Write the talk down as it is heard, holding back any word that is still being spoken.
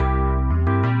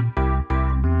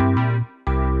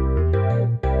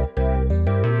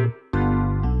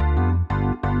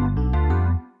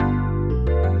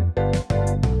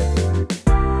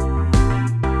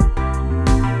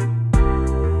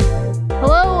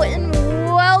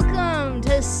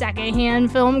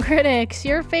Secondhand Film Critics,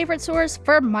 your favorite source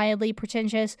for mildly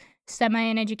pretentious,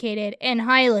 semi-uneducated, and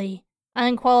highly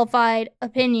unqualified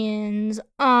opinions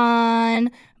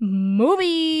on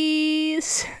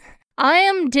movies. I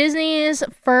am Disney's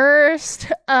first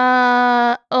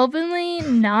openly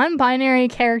non-binary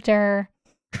character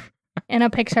in a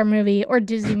Pixar movie or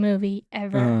Disney movie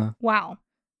ever. Wow.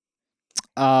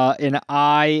 And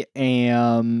I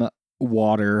am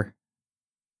water.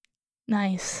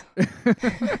 Nice.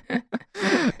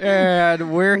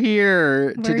 And we're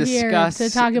here to discuss to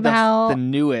talk about the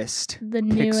newest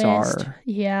Pixar.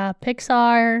 Yeah,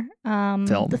 Pixar.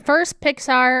 Film. The first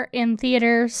Pixar in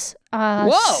theaters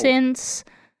since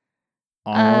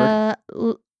Lightyear.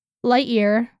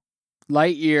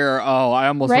 Lightyear. Oh, I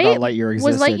almost forgot Lightyear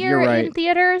existed. Was Lightyear You're right. in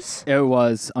theaters? It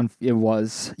was. It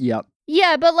was. Yep.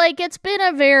 Yeah, but it's been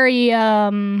a very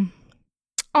on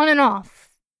and off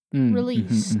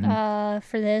release for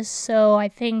this. So I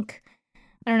think,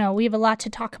 I don't know, we have a lot to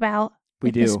talk about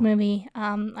with this movie.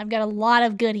 I've got a lot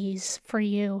of goodies for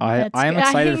you. I am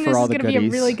excited for all the goodies. This is going to be a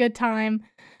really good time.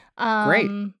 Great.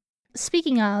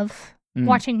 Speaking of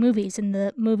watching movies in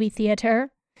the movie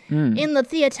theater, in the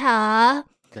theater.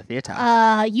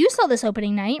 You saw this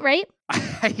opening night, right?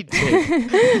 I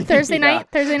did. Thursday night.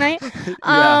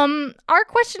 Our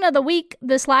question of the week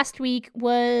this last week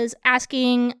was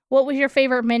asking, what was your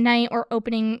favorite midnight or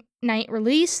opening night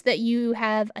release that you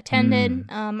have attended?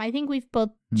 I think we've both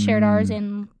shared ours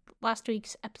in last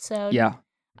week's episode. Yeah.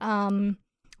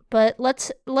 But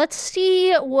let's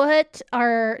see what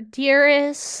our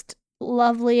dearest,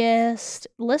 loveliest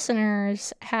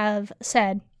listeners have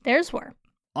said. Theirs were.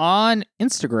 On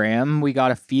Instagram, we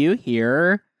got a few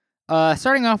here.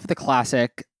 Starting off with the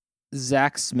classic,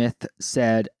 Zach Smith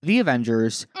said, The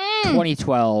Avengers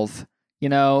 2012. You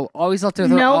know, always love to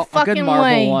throw a good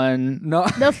Marvel one. No,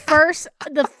 the first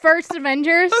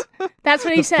Avengers? That's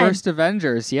what he said. First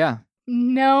Avengers, yeah.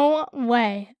 No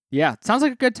way. Yeah, sounds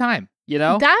like a good time. You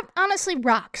know? That honestly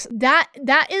rocks. That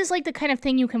is the kind of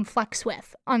thing you can flex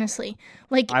with, honestly.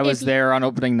 I was there on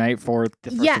opening night for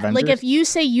the first Avengers. If you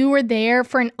say you were there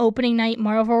for an opening night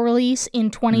Marvel release in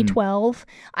 2012,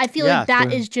 I feel like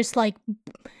that is just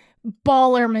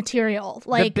baller material.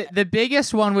 The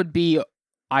biggest one would be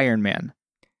Iron Man.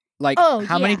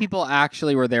 How many people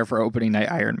actually were there for opening night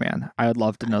Iron Man? I would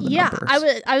love to know the numbers.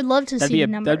 I would love to see the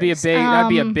numbers. That'd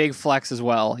be a big flex as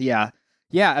well. Yeah.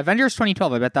 Yeah, Avengers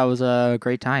 2012, I bet that was a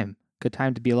great time. Good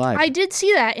time to be alive. I did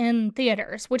see that in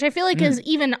theaters, which I feel like is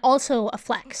even also a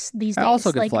flex these days.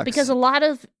 Also good flex. Because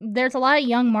there's a lot of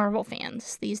young Marvel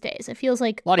fans these days. It feels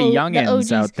like a lot of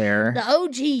youngins out there. The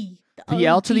OG. The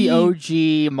L to the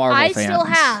OG Marvel fans. I still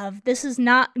have. This is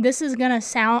going to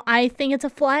sound, I think it's a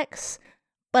flex,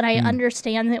 but I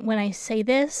understand that when I say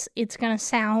this, it's going to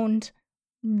sound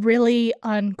really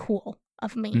uncool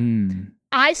of me.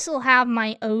 I still have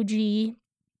my OG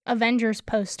Avengers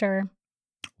poster.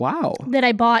 Wow. That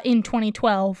I bought in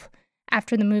 2012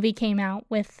 after the movie came out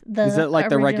with the Is it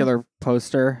the regular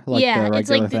poster? It's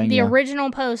the original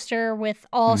poster with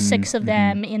all six of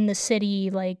them in the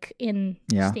city,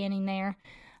 standing there.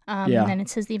 And then it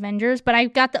says the Avengers. But I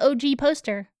got the OG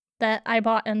poster that I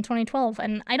bought in 2012,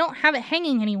 and I don't have it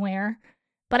hanging anywhere.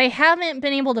 But I haven't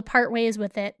been able to part ways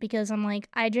with it because I'm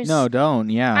No, don't.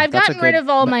 Yeah. I've gotten rid of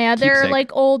all my other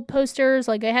old posters.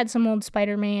 I had some old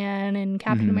Spider-Man and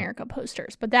Captain America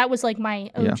posters, but that was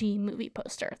my OG movie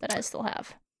poster that I still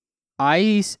have.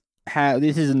 I have,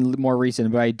 this is more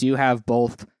recent, but I do have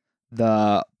both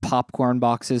the popcorn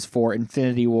boxes for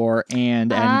Infinity War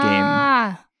and Endgame.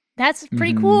 Ah, that's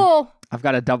pretty cool. I've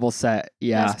got a double set.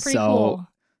 Yeah. That's pretty cool.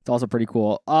 It's also pretty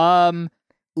cool.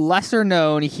 Lesser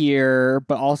known here,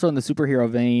 but also in the superhero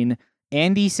vein,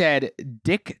 Andy said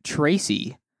Dick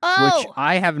Tracy, which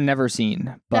I have never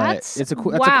seen, but it's a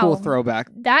cool throwback.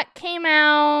 That came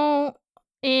out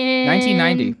in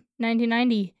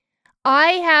 1990. I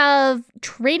have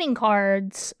trading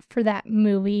cards for that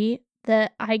movie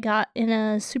that I got in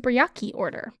a Super Yaki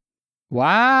order.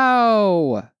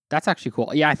 Wow, that's actually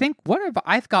cool. Yeah, I think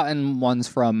I've gotten ones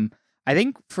from. I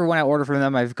think for when I order from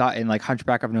them, I've gotten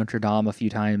Hunchback of Notre Dame a few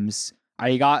times.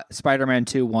 I got Spider-Man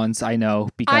 2 once, I know,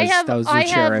 because those are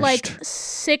cherished. I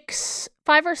have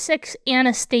 5 or 6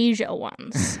 Anastasia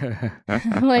ones.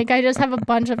 I just have a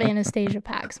bunch of Anastasia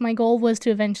packs. My goal was to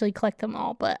eventually collect them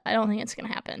all, but I don't think it's going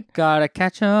to happen. Gotta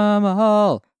catch them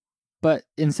all. But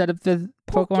instead of the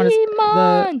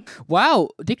Pokemon. Wow,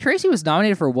 Dick Tracy was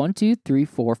nominated for 1, 2, 3,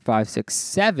 4, 5, 6,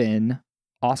 7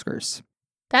 Oscars.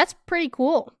 That's pretty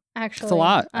cool. Actually, it's a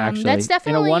lot. Actually, that's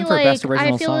definitely one for best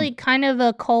original I feel song. like kind of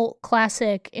a cult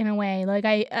classic in a way. Like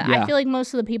I feel like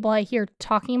most of the people I hear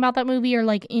talking about that movie are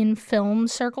like in film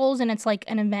circles, and it's like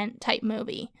an event type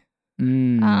movie.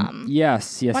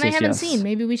 Yes. One I haven't seen.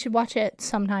 Maybe we should watch it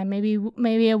sometime. Maybe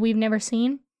we've never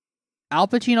seen. Al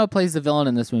Pacino plays the villain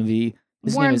in this movie.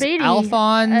 His name is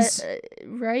Alphonse.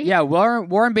 Right? Yeah,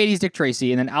 Warren Beatty's Dick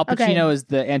Tracy, and then Al Pacino is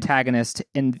the antagonist,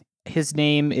 and his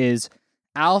name is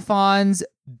Alphonse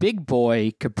Big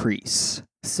Boy Caprice.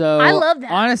 So I love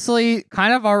that. Honestly,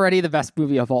 kind of already the best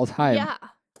movie of all time. Yeah.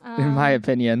 In my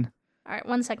opinion. All right,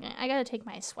 1 second. I gotta take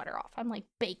my sweater off. I'm like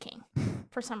baking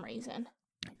for some reason.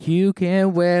 You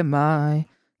can wear my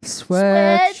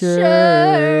sweatshirt.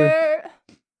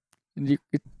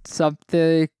 It's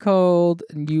something cold,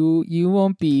 and you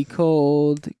won't be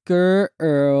cold,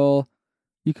 girl.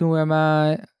 You can wear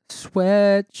my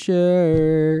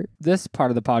sweatshirt. This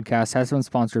part of the podcast has been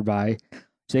sponsored by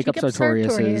Jacob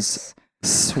Sartorius's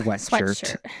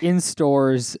sweatshirt. In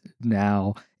stores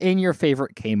now. In your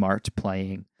favorite Kmart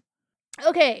playing.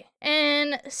 Okay,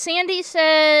 and Sandy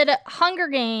said Hunger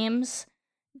Games,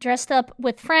 dressed up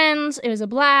with friends. It was a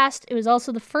blast. It was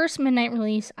also the first midnight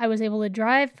release I was able to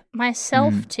drive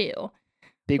myself to.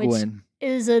 Big win.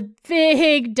 Is a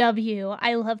big W.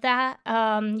 I love that.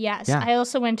 Yes. Yeah. I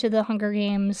also went to the Hunger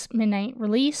Games midnight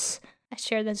release. I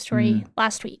shared that story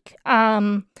last week.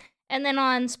 And then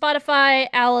on Spotify,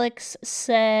 Alex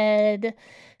said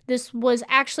this was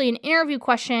actually an interview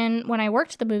question when I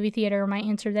worked at the movie theater. My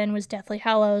answer then was Deathly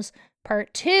Hallows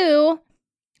Part 2.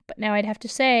 But now I'd have to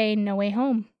say No Way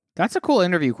Home. That's a cool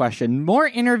interview question. More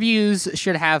interviews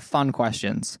should have fun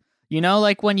questions. You know,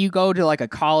 like when you go to like a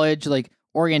college, like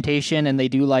orientation, and they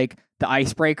do like the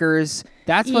icebreakers.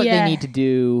 That's what they need to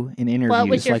do in interviews. What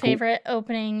was your favorite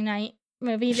opening night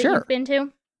movie that you've been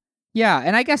to? Yeah,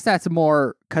 and I guess that's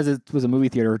more because it was a movie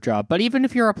theater job. But even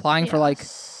if you're applying for like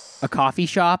a coffee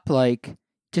shop, like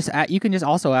you can just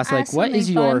also ask like, what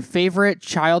is your favorite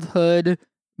childhood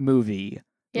movie?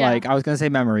 Yeah. Like I was gonna say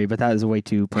Memory, but that is way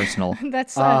too personal.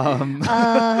 That's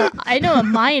I know what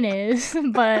mine is,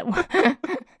 but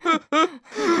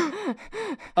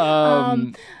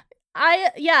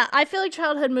I feel like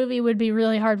childhood movie would be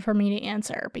really hard for me to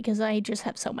answer because I just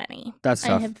have so many. That's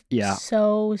tough. I have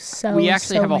so we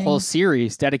actually have many. A whole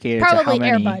series dedicated Probably to how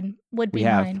many Air Bud would be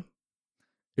mine.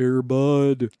 Air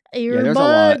Bud. Air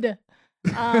Bud.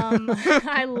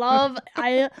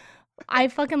 I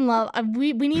fucking love.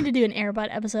 We need to do an Air Bud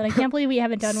episode. I can't believe we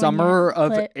haven't done Summer one yet.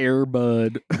 Summer of Air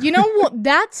Bud. You know what?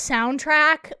 That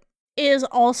soundtrack is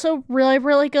also really,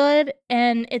 really good,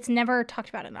 and it's never talked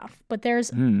about enough. But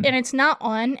and it's not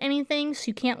on anything, so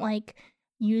you can't like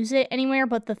use it anywhere.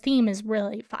 But the theme is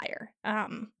really fire.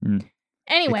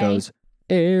 Anyway, it goes,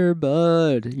 Air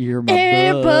Bud, you're my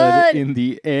Air bud in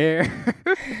the air.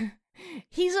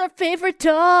 He's our favorite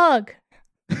dog.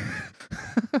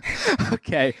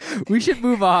 Okay, we should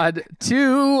move on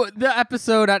to the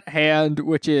episode at hand,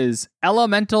 which is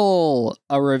Elemental,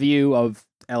 a review of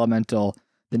Elemental,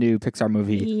 the new Pixar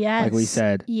movie. Yes, like we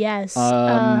said. Yes.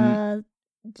 Yeah.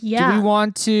 Do we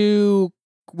want to?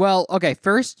 Well, okay.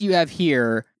 First, you have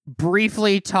here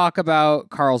briefly talk about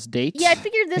Carl's date. Yeah, I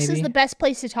figured this is the best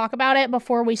place to talk about it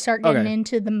before we start getting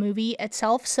into the movie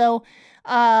itself. So,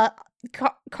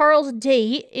 Carl's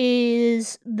Date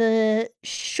is the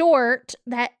short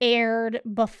that aired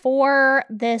before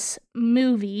this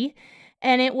movie,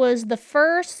 and it was the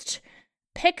first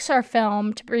Pixar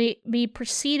film to be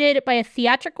preceded by a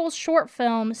theatrical short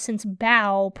film since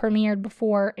Bao premiered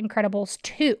before Incredibles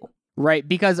 2. Right,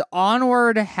 because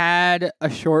Onward had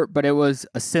a short, but it was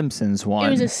a Simpsons one.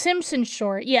 It was a Simpsons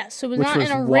short, yes. So it was which not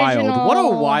was an original. Wild. What a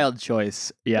wild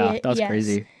choice. Yeah, that was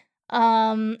crazy.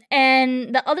 And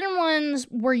the other ones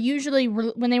were usually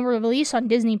when they were released on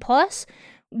Disney Plus,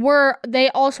 they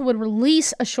also would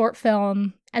release a short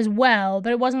film as well,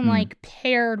 but it wasn't like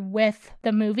paired with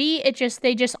the movie.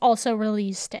 They just also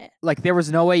released it. Like there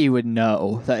was no way you would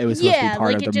know that it was supposed to be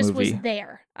part of the movie. Yeah, like it just was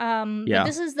there. But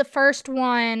this is the first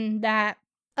one that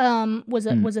was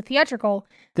a theatrical.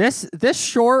 This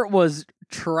short was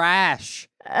trash.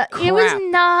 It was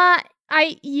not.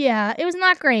 It was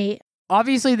not great.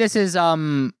 Obviously, this is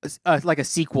like a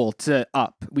sequel to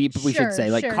Up. We should say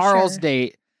like Carl's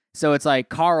Date. So it's like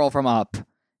Carl from Up,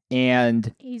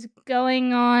 and he's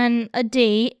going on a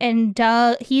date, and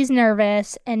he's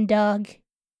nervous, and Doug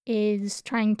is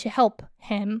trying to help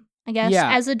him, I guess,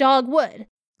 as a dog would.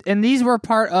 And these were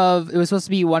it was supposed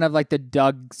to be one of like the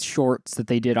Doug shorts that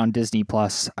they did on Disney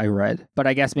Plus, I read. But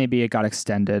I guess maybe it got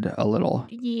extended a little.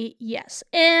 Yes.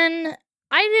 And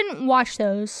I didn't watch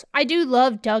those. I do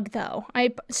love Doug though.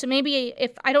 So maybe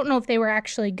if I don't know if they were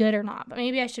actually good or not, but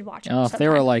maybe I should watch them. Oh, if they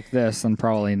were like this, then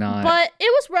probably not. But it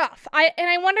was rough.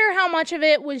 I wonder how much of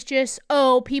it was just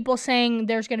people saying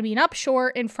there's going to be an Up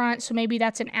short in front, so maybe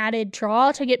that's an added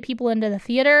draw to get people into the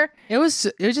theater. It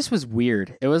just was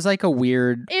weird. It was like a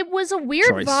weird. It was a weird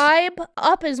choice. Vibe.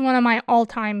 Up is one of my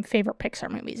all-time favorite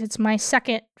Pixar movies. It's my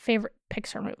second favorite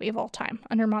Pixar movie of all time,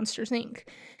 under Monsters Inc.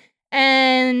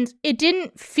 And it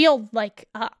didn't feel like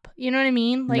Up. You know what I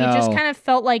mean? Like, it just kind of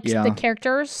felt like the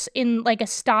characters in like a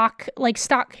stock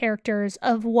characters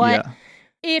of what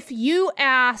if you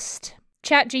asked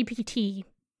ChatGPT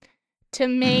to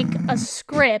make a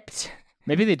script.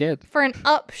 Maybe they did. For an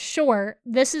Up short,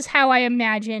 this is how I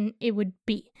imagine it would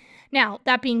be. Now,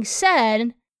 that being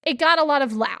said, it got a lot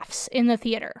of laughs in the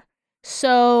theater.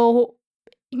 So,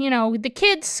 the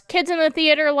kids in the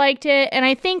theater liked it, and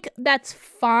I think that's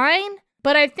fine.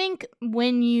 But I think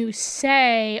when you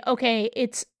say, okay,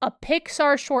 it's a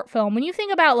Pixar short film, when you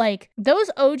think about like those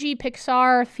OG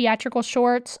Pixar theatrical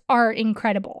shorts are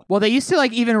incredible. Well, they used to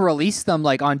like even release them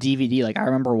like on DVD. Like I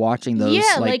remember watching those.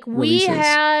 Yeah, like we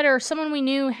had, or someone we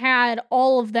knew had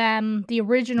all of them, the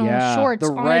original shorts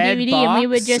on a DVD, and we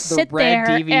would just sit there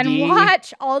DVD. And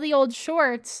watch all the old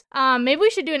shorts. Maybe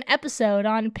we should do an episode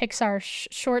on Pixar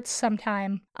shorts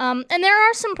sometime. And there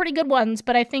are some pretty good ones,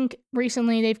 but I think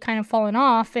recently they've kind of fallen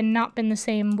off and not been the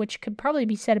same, which could probably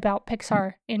be said about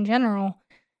Pixar in general.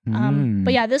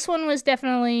 But yeah, this one was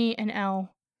definitely an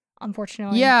L,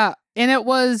 unfortunately. Yeah, and it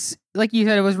was, like you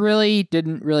said,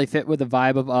 didn't really fit with the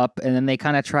vibe of Up, and then they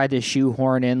kind of tried to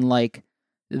shoehorn in like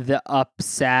the Up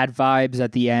sad vibes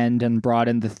at the end and brought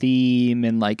in the theme,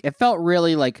 and like it felt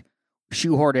really like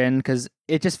shoehorned in because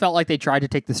it just felt like they tried to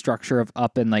take the structure of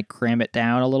Up and like cram it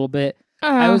down a little bit.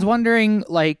 I was wondering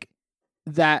like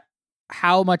that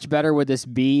how much better would this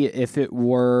be if it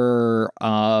were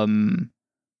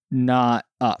not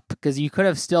Up? Because you could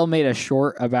have still made a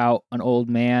short about an old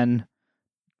man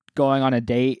going on a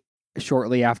date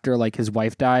shortly after like his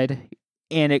wife died,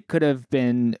 and it could have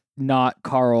been not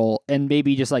Carl and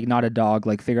maybe just like not a dog,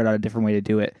 like figured out a different way to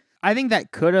do it. I think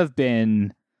that could have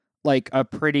been like a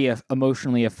pretty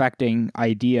emotionally affecting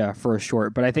idea for a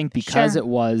short, but I think because it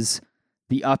was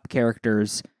the Up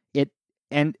characters, it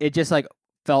just like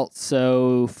felt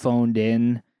so phoned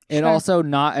in. And also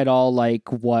not at all like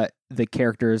what the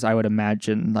characters I would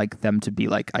imagine like them to be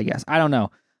like, I guess. I don't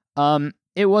know.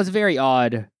 It was a very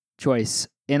odd choice.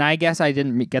 And I guess I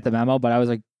didn't get the memo, but I was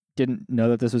like, didn't know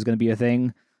that this was going to be a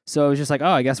thing. So I was just like, oh,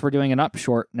 I guess we're doing an Up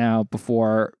short now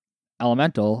before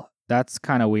Elemental. That's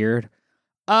kind of weird.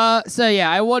 So yeah,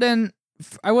 I wouldn't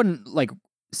like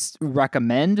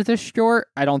recommend this short.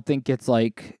 I don't think it's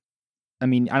like, I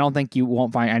don't think you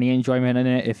won't find any enjoyment in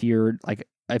it if you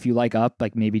like Up,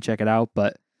 like maybe check it out,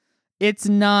 but it's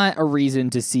not a reason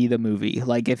to see the movie.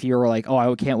 Like if you're like, oh,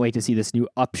 I can't wait to see this new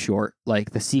Up short,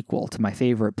 like the sequel to my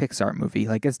favorite Pixar movie,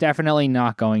 like it's definitely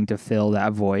not going to fill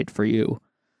that void for you.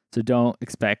 So don't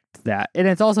expect that. And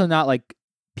it's also not like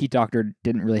Pete Docter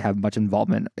didn't really have much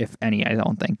involvement, if any, I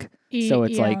don't think. So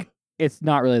it's like, it's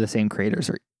not really the same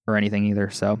creators or anything either.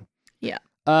 So yeah.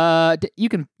 You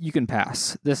can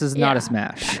pass. This is not a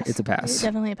smash. Pass. It's a pass. It's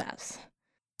definitely a pass.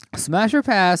 Smash or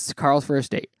pass, Carl's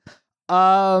first date.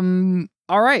 All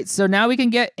right, so now we can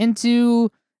get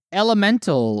into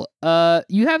Elemental.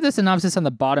 You have the synopsis on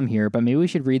the bottom here, but maybe we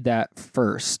should read that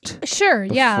first. Sure,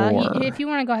 yeah. If you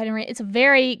want to go ahead and read it. It's a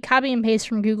very copy and paste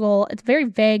from Google. It's a very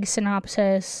vague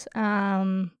synopsis.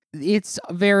 It's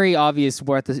very obvious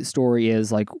what the story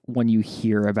is like when you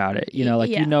hear about it. You know,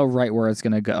 like you know right where it's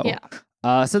going to go.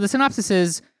 Yeah. So the synopsis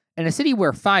is, in a city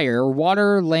where fire,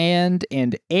 water, land,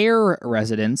 and air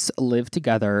residents live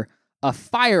together, a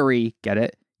fiery, get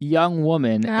it, young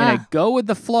woman and a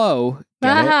go-with-the-flow,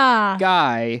 get it,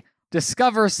 guy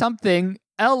discover something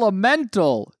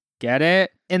elemental, get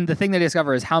it? And the thing they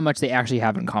discover is how much they actually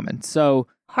have in common. So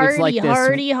it's like this...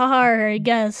 I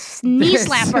guess. Knee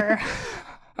slapper.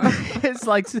 It's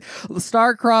like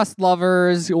star-crossed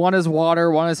lovers. One is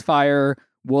water, one is fire.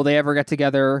 Will they ever get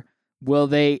together? Will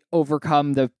they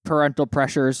overcome the parental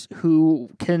pressures? Who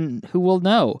will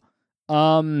know?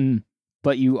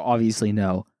 But you obviously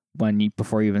know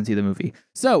before you even see the movie.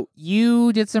 So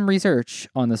you did some research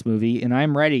on this movie, and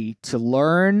I'm ready to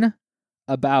learn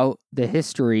about the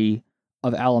history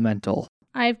of Elemental.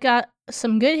 I've got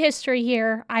some good history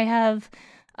here. I have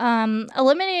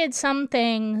eliminated some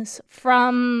things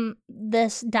from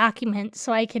this document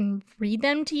so I can read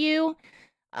them to you.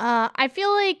 I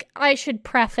feel like I should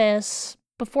preface,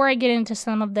 before I get into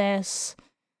some of this,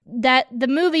 that the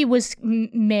movie was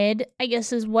mid, I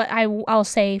guess is what I'll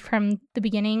say from the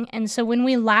beginning. And so when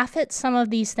we laugh at some of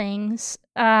these things,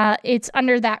 it's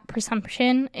under that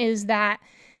presumption is that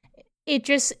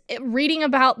reading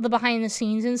about the behind the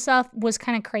scenes and stuff was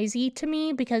kind of crazy to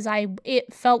me because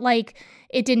it felt like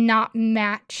it did not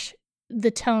match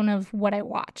the tone of what I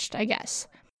watched, I guess.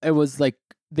 It was like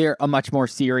they're a much more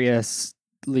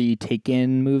seriously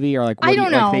taken movie, or like I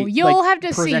don't know. You'll have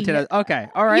to see. Okay,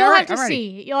 all right. You'll have to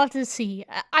see. You'll have to see.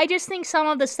 I just think some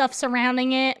of the stuff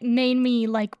surrounding it made me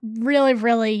like really,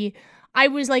 really. I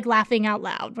was like laughing out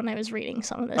loud when I was reading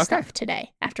some of this stuff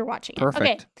today after watching it. Perfect.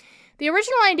 Okay. The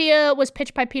original idea was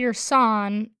pitched by Peter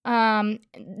Sohn.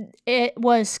 It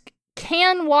was,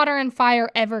 can water and fire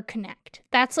ever connect?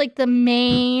 That's like the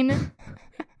main,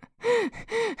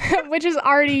 which is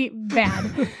already bad.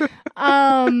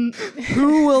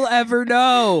 Who will ever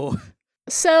know?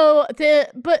 So the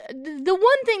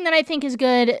one thing that I think is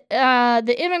good,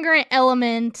 the immigrant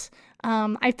element.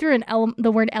 I threw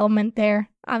the word element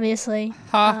there, obviously,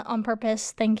 on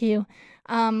purpose. Thank you,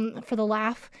 for the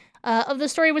laugh. Of the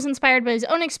story was inspired by his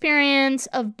own experience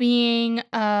of being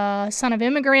a son of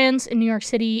immigrants in New York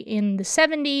City in the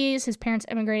 70s. His parents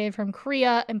immigrated from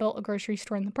Korea and built a grocery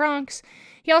store in the Bronx.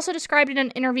 He also described in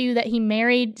an interview that he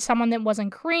married someone that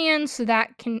wasn't Korean, so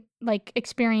that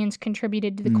experience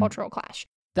contributed to the cultural clash.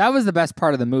 That was the best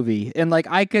part of the movie. And like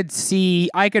I could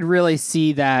really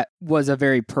see that was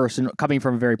coming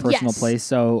from a very personal place.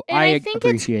 So and I think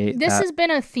appreciate this has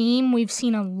been a theme we've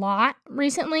seen a lot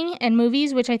recently in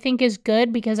movies, which I think is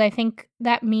good because I think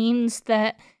that means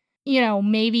that,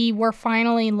 maybe we're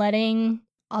finally letting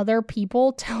other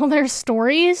people tell their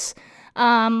stories.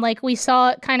 Like we saw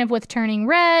it kind of with Turning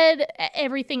Red.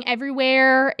 Everything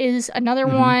Everywhere is another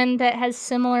one that has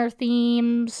similar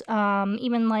themes,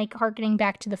 even like harkening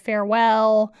back to The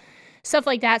Farewell, stuff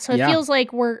like that. So it feels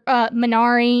like we're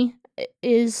Minari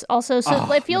is also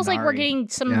it feels like we're getting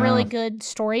some really good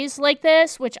stories like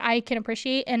this, which I can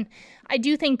appreciate. And I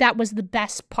do think that was the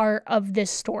best part of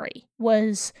this story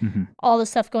was all the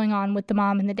stuff going on with the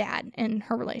mom and the dad and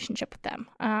her relationship with them.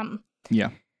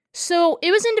 So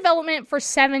it was in development for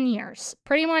 7 years,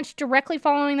 pretty much directly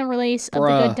following the release of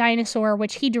The Good Dinosaur,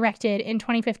 which he directed in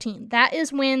 2015. That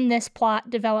is when this plot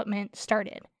development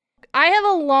started. I have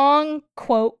a long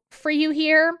quote for you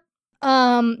here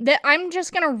that I'm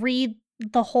just going to read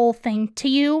the whole thing to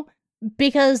you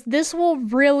because this will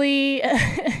really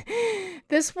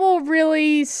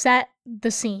set the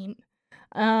scene.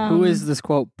 Who is this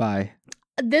quote by?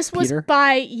 This Peter? Was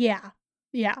by,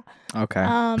 Yeah. Okay.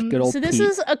 Good old so this Pete.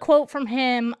 is a quote from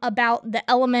him about the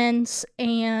elements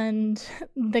and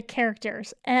the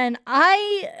characters. And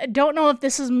I don't know if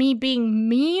this is me being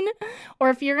mean or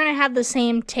if you're going to have the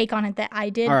same take on it that I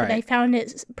did, but I found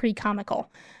it pretty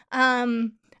comical.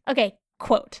 Okay,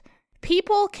 quote.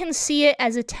 People can see it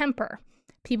as a temper.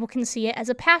 People can see it as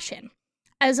a passion.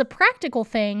 As a practical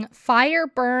thing, fire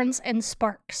burns and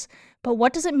sparks. But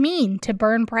what does it mean to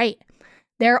burn bright?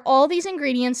 There are all these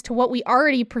ingredients to what we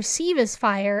already perceive as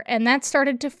fire, and that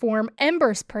started to form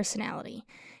Ember's personality.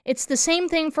 It's the same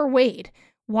thing for Wade.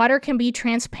 Water can be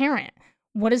transparent.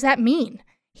 What does that mean?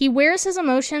 He wears his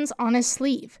emotions on his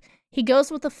sleeve. He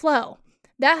goes with the flow.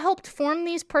 That helped form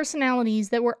these personalities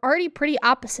that were already pretty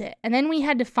opposite, and then we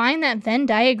had to find that Venn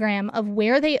diagram of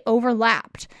where they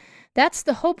overlapped. That's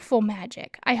the hopeful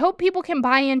magic. I hope people can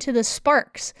buy into the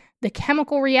sparks, the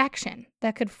chemical reaction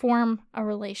that could form a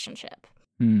relationship.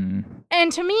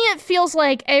 And to me, it feels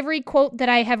like every quote that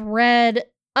I have read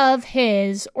of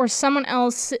his or someone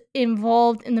else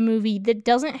involved in the movie that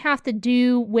doesn't have to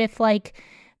do with like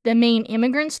the main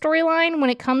immigrant storyline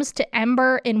when it comes to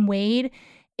Ember and Wade,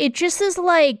 it just is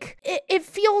like, it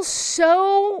feels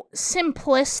so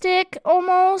simplistic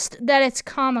almost that it's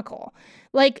comical.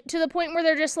 Like to the point where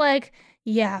they're just like,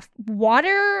 yeah,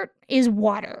 water is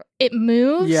water. It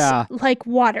moves like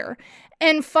water.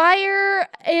 And fire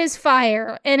is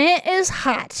fire, and it is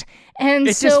hot. And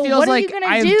it so just feels what like are you going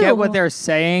to do? I get what they're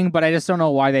saying, but I just don't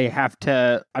know why they have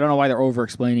to. I don't know why they're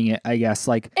over-explaining it, I guess.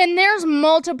 And there's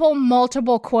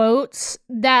multiple quotes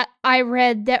that I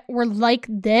read that were like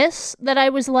this, that I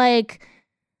was like,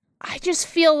 I just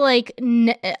feel like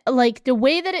the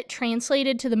way that it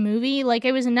translated to the movie, like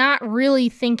I was not really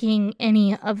thinking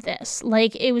any of this.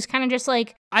 Like it was kind of just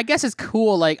like, I guess it's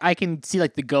cool. Like I can see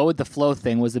like the go with the flow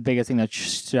thing was the biggest thing that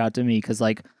stood out to me because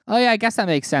like, oh yeah, I guess that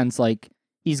makes sense. Like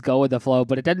he's go with the flow,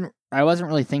 but I wasn't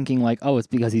really thinking like, oh, it's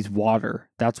because he's water.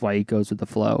 That's why he goes with the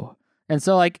flow. And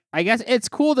so like, I guess it's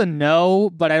cool to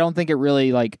know, but I don't think it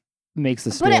really like makes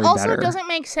the story better. But it also doesn't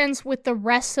make sense with the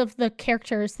rest of the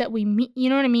characters that we meet. You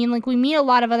know what I mean? Like, we meet a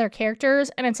lot of other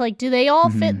characters, and it's like, do they all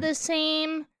fit the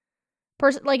same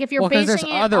person? Like, if you're basing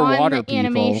it on the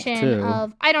animation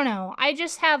of, I don't know. I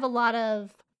just have a lot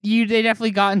of... They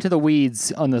definitely got into the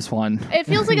weeds on this one. It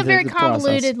feels like a very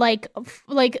convoluted, like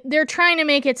they're trying to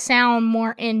make it sound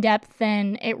more in-depth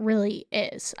than it really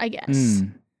is, I guess.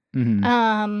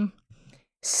 Mm-hmm.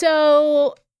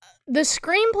 So the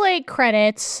screenplay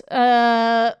credits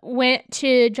went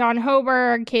to John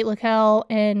Hoberg, Kate Lackel,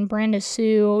 and Brenda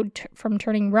Sue from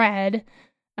Turning Red.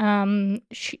 I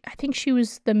think she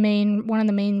was one of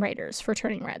the main writers for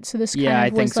Turning Red. So this kind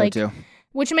of was like... So too.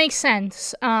 Which makes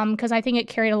sense, because I think it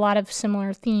carried a lot of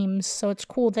similar themes. So it's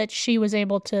cool that she was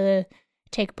able to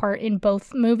take part in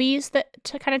both movies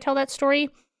to kind of tell that story.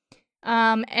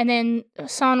 And then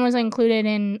Son was included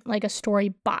in like a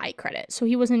story by credit. So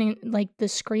he wasn't like the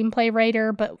screenplay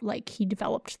writer, but like he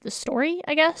developed the story,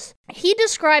 I guess. He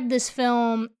described this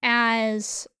film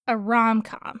as a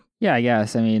rom-com. Yeah, I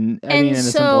guess. I mean in the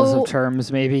simplest of terms,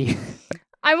 maybe.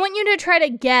 I want you to try to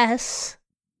guess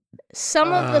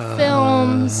some of the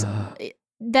films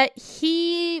that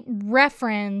he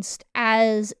referenced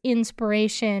as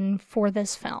inspiration for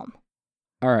this film.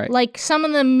 All right. Like some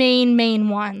of the main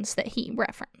ones that he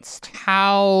referenced.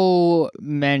 How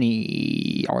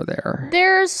many are there?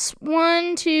 There's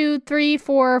 1, 2, 3,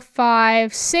 4,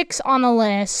 5, 6 on the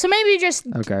list. So maybe just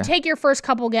take your first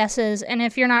couple guesses, and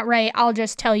if you're not right, I'll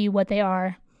just tell you what they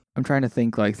are. I'm trying to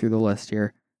think like through the list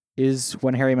here. Is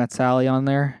When Harry Met Sally on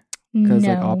there? Because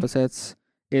like opposites.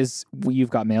 Is You've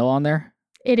Got Mail on there?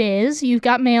 It is. You've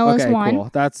Got Mail as one. Cool.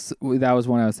 That was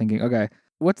one I was thinking. Okay.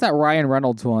 What's that Ryan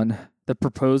Reynolds one? The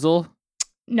Proposal?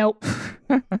 Nope.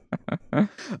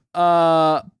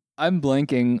 I'm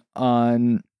blanking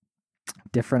on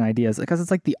different ideas because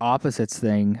it's like the opposites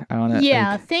thing.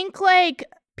 Think like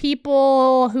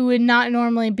people who would not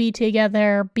normally be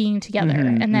together being together,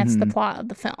 and that's the plot of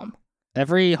the film.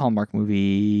 Every Hallmark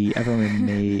movie ever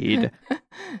made.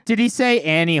 Did he say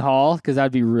Annie Hall? Because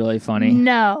that'd be really funny.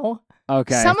 No.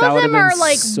 Okay. Some of them are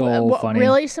like what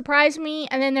really surprised me,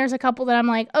 and then there's a couple that I'm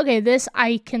like, okay, this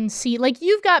I can see. Like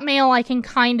You've Got Mail, I can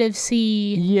kind of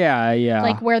see. Yeah.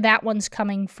 Like where that one's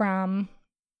coming from.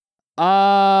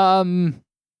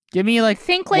 Give me like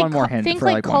one more hint. Think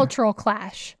like Cultural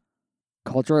Clash.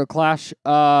 Cultural Clash.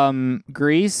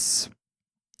 Grease.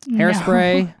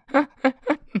 Hairspray. No.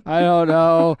 I don't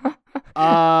know.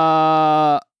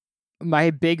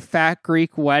 My Big Fat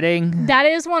Greek Wedding. That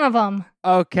is one of them.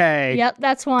 Okay. Yep,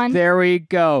 that's one. There we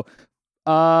go.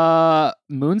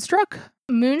 Moonstruck?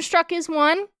 Moonstruck is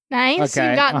one. Nice. Okay.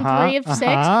 You've gotten 3 of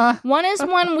 6. One is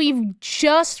one we've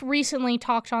just recently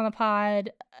talked on the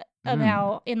pod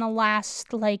about in the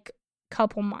last like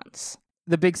couple months.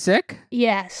 The Big Sick?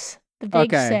 Yes. The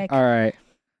Big Sick. All right.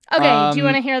 Okay, do you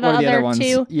want to hear the other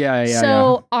two? Yeah.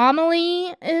 So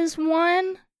Amelie is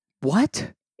one.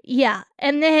 What? Yeah,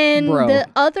 and then the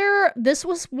other, this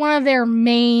was one of their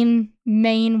main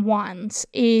ones,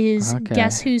 is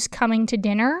Guess Who's Coming to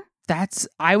Dinner?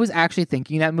 I was actually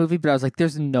thinking that movie, but I was like,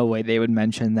 there's no way they would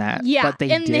mention that. Yeah, but they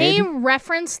did. They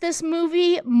referenced this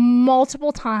movie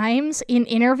multiple times in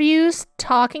interviews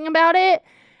talking about it,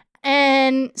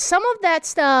 and some of that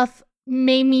stuff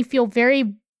made me feel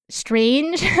very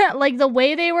strange, like the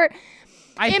way they were...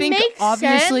 I think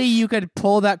obviously you could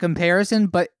pull that comparison,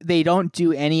 but they don't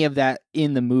do any of that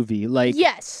in the movie. Like,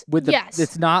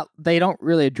 it's not, they don't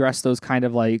really address those kind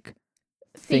of like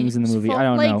things in the movie. I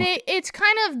don't know. It's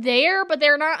kind of there, but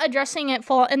they're not addressing it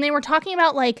full. And they were talking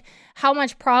about like how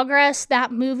much progress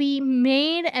that movie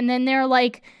made, and then they're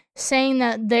like saying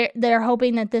that they're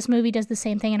hoping that this movie does the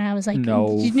same thing, and I was like,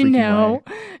 no.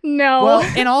 Well,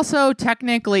 and also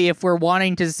technically, if we're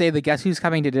wanting to say the Guess Who's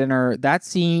Coming to Dinner, that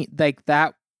scene, like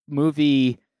that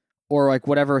movie, or like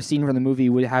whatever scene from the movie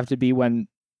would have to be when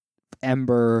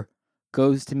Ember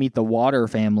goes to meet the Water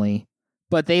family,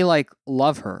 but they like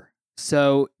love her,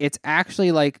 so it's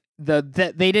actually like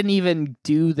they didn't even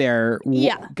do their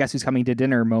Guess Who's Coming to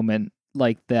Dinner moment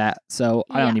like that. So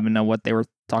I don't even know what they were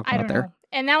talking about there.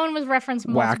 And that one was referenced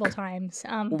multiple times.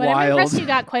 But I'm impressed you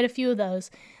got quite a few of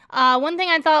those. One thing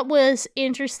I thought was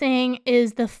interesting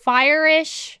is the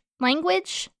Fire-ish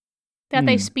language that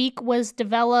they speak was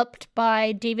developed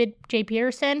by David J.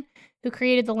 Peterson, who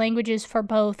created the languages for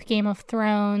both Game of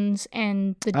Thrones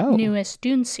and the newest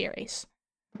Dune series.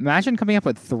 Imagine coming up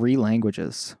with 3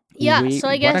 languages. Yeah, so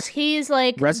I guess he's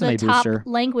like the top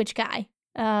language guy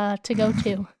to go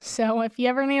to. So if you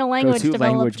ever need a language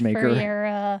developed for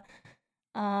your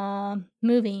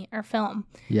movie or film.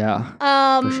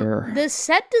 Yeah, for sure. The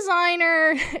set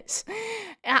designers,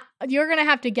 you're gonna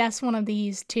have to guess one of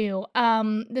these too.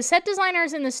 The set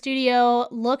designers in the studio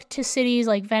looked to cities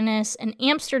like Venice and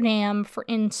Amsterdam for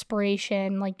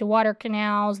inspiration, like the water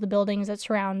canals, the buildings that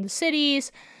surround the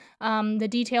cities, the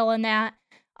detail in that.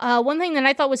 One thing that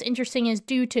I thought was interesting is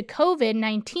due to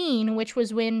COVID-19, which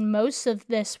was when most of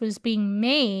this was being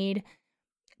made,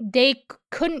 they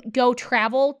couldn't go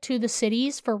travel to the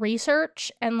cities for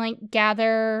research and like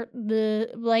gather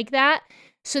that.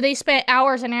 So they spent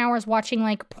hours and hours watching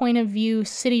like point of view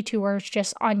city tours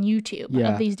just on YouTube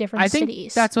of these different cities. I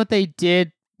think that's what they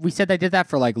did. We said they did that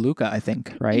for like Luca, I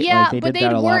think, right? Yeah, like but they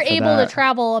were able to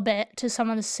travel a bit to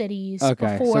some of the cities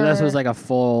before. So this was like a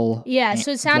full... Yeah, so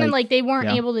it sounded like they weren't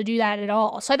able to do that at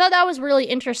all. So I thought that was really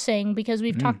interesting because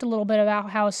we've talked a little bit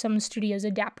about how some studios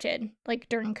adapted like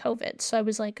during COVID. So I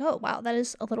was like, oh, wow, that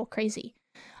is a little crazy.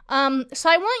 So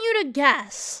I want you to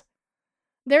guess.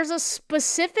 There's a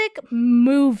specific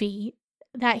movie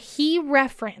that he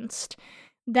referenced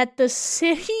that the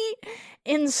city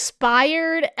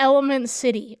inspired Element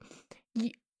City.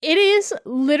 It is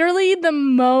literally the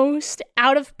most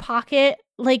out of pocket.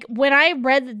 Like when I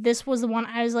read that this was the one,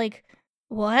 I was like,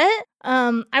 what?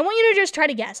 I want you to just try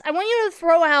to guess. I want you to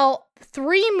throw out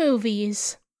 3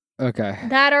 movies. Okay.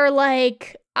 That are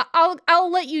like, I'll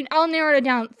narrow it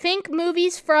down. Think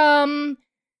movies from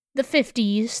the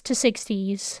 50s to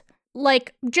 60s.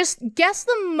 Like, just guess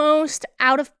the most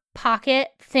out of pocket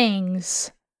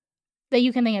things that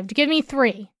you can think of. Give me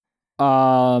 3.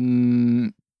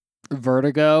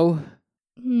 Vertigo?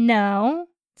 No.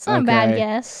 It's not a bad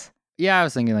guess. Yeah, I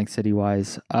was thinking like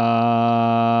city-wise.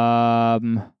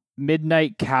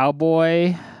 Midnight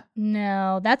Cowboy?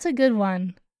 No, that's a good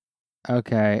one.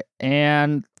 Okay.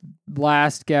 And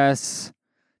last guess,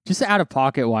 just out of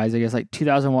pocket wise, I guess like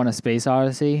 2001: A Space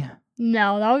Odyssey?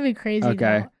 No, that would be crazy.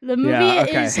 Okay. Though. The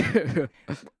movie is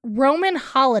Roman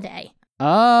Holiday.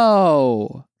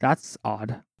 Oh, that's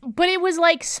odd. But it was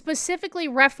like specifically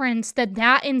referenced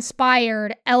that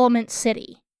inspired Element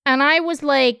City. And I was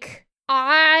like,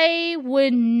 I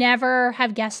would never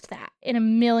have guessed that in a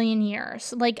million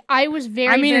years. Like, I was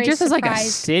very, it just is like a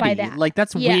city. That. Like,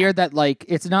 that's weird that, like,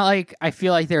 it's not like, I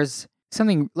feel like there's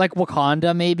something like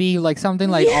Wakanda, maybe, like something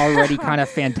like already kind of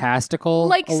fantastical,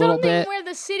 like a little bit. Where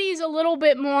the city's a little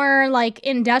bit more like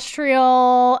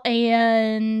industrial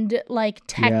and like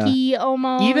techie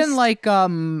almost. Even like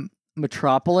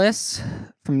Metropolis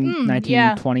from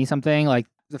 1920 something, like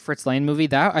the Fritz Lang movie.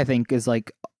 That I think is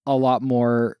like a lot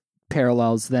more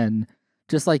parallels than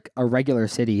just like a regular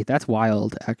city. That's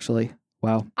wild, actually.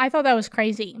 Wow. I thought that was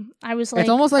crazy. I was like... It's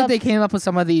almost like they came up with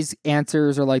some of these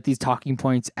answers or like these talking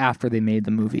points after they made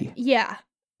the movie. Yeah.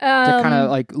 To kind of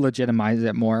like legitimize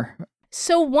it more.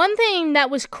 So one thing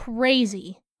that was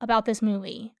crazy about this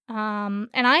movie, and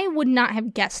I would not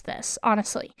have guessed this,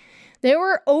 honestly. There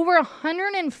were over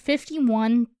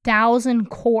 151,000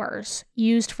 cores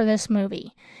used for this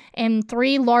movie in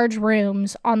 3 large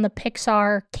rooms on the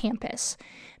Pixar campus,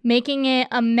 making it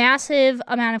a massive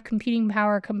amount of computing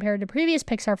power compared to previous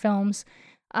Pixar films,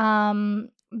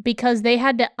 because they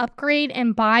had to upgrade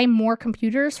and buy more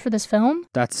computers for this film.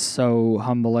 That's so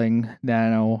humbling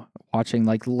now,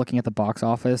 looking at the box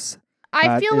office.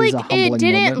 I feel like it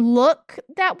didn't look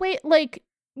that way. Like,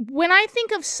 when I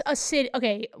think of a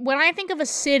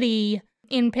city,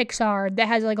 in Pixar that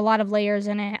has like a lot of layers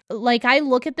in it, like I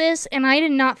look at this and I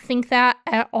did not think that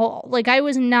at all. Like I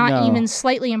was not even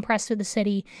slightly impressed with the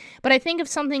city. But I think of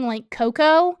something like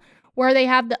Coco, where they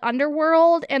have the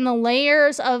underworld and the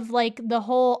layers of like the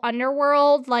whole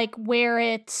underworld, like where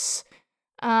it's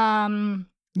I know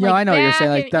what you're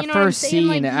saying. Like the first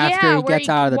scene after he gets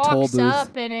out of the toll booth.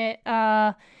 Up and it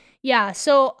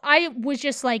so I was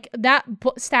just like, that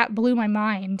stat blew my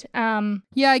mind.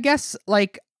 I guess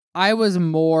like I was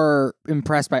more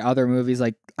impressed by other movies.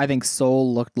 Like, I think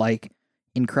Soul looked like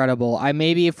incredible.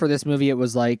 Maybe for this movie, it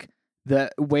was like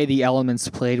the way the elements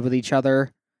played with each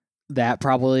other that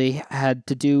probably had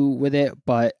to do with it.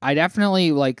 But I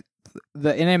definitely like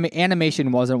the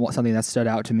animation wasn't something that stood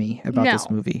out to me about this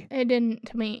movie. It didn't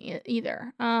to me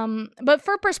either. But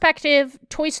for perspective,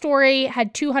 Toy Story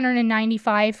had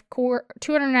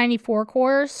 294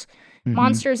 cores. Mm-hmm.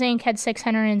 Monsters Inc. had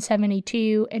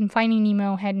 672, and Finding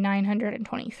Nemo had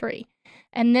 923.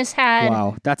 And this had...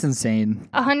 Wow, that's insane.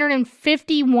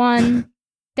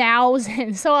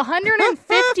 151,000. So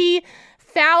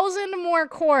 150,000 more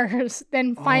cores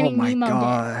than Finding Nemo did. Oh my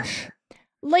gosh.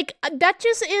 Like, that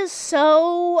just is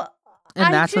so...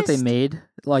 And that's what they made?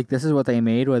 Like, this is what they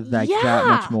made with like that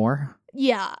much more?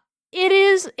 Yeah. It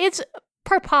is. It's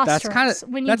preposterous.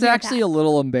 That's actually a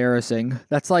little embarrassing.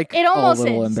 That's like it almost a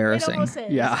little is. embarrassing. It almost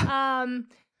is. Yeah.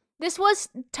 This was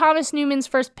Thomas Newman's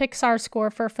first Pixar score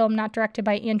for a film not directed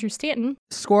by Andrew Stanton.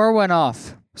 Score went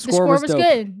off. The score was dope.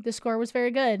 good. The score was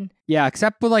very good. Yeah,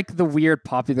 except with like the weird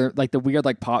pop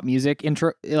music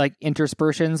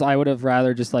interspersions. I would have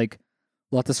rather just like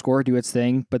let the score do its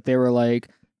thing, but they were like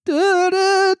and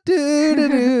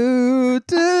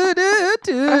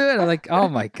I'm like, oh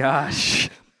my gosh.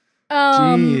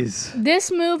 Jeez.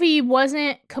 This movie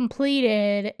wasn't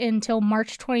completed until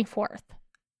March 24th.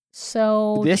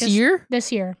 So this year?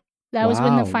 This year. That was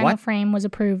when the final frame was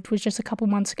approved, was just a couple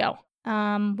months ago.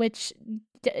 Which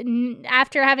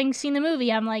after having seen the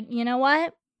movie, I'm like, you know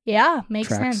what? Yeah, makes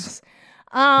sense.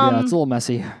 Yeah, it's a little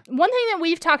messy. One thing that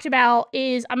we've talked about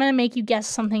is, I'm going to make you guess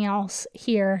something else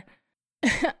here.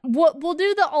 We'll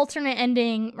do the alternate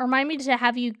ending. Remind me to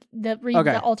have you read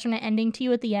the alternate ending to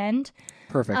you at the end.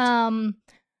 Perfect.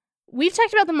 We've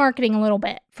talked about the marketing a little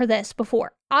bit for this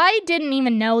before. I didn't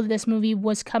even know this movie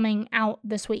was coming out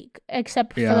this week,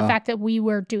 except for the fact that we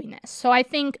were doing this. So I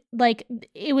think like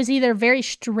it was either very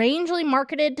strangely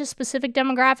marketed to specific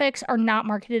demographics or not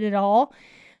marketed at all.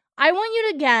 I want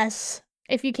you to guess,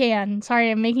 if you can. Sorry,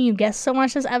 I'm making you guess so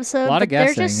much this episode. A lot of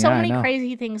guessing. There's just so many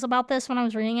crazy things about this when I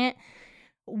was reading it.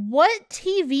 What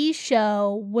TV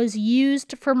show was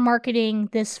used for marketing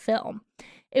this film?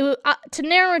 It was, to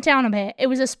narrow it down a bit, it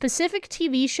was a specific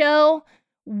TV show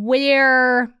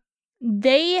where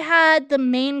they had the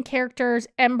main characters,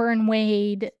 Ember and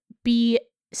Wade, be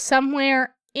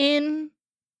somewhere in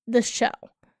the show.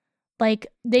 Like,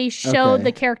 they showed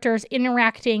the characters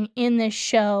interacting in this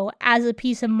show as a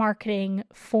piece of marketing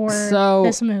for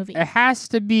this movie. It has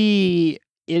to be,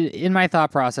 in my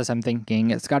thought process, I'm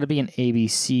thinking it's got to be an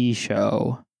ABC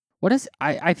show. What is,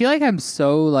 I feel like I'm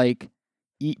so, like,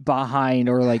 behind,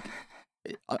 or like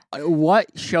what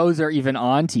shows are even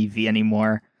on TV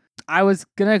anymore. I was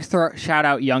gonna shout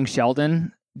out Young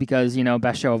Sheldon because, you know,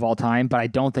 best show of all time, but I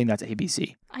don't think that's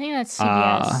ABC. I think that's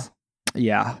CBS.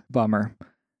 Yeah, bummer.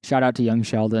 Shout out to Young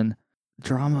Sheldon.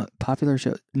 Drama, popular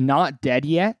show. Not Dead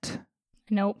Yet.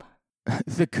 Nope.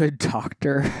 The Good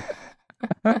Doctor.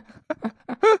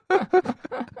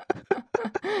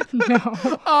 No.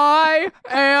 I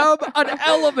am an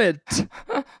element.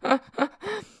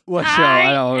 What show?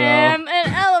 I don't know. I am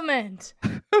an element.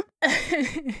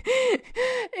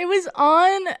 It was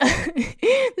on.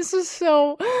 This was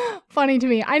so funny to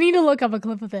me. I need to look up a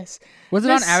clip of this. Was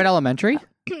it on Abbott Elementary?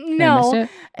 No.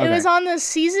 It was on the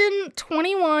season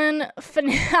 21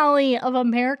 finale of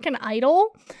American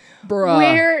Idol. Bruh,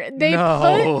 where they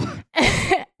put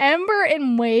Ember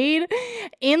and Wade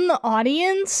in the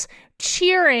audience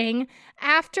cheering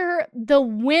after the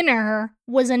winner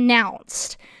was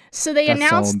announced. So they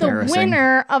announced the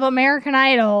winner of American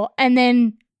Idol and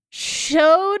then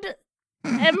showed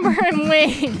Ember and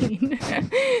Wade in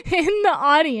the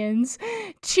audience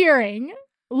cheering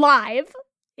live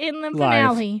in the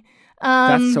finale.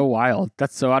 That's so wild.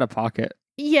 That's so out of pocket.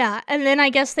 Yeah, and then I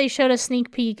guess they showed a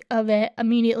sneak peek of it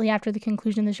immediately after the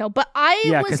conclusion of the show. But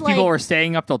because people were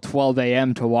staying up till 12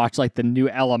 a.m. to watch like the new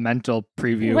Elemental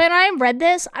preview. When I read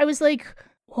this, I was like,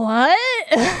 what?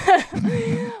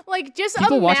 Like, just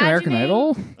people watch American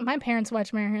Idol? My parents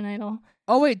watch American Idol.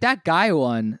 Oh, wait, that guy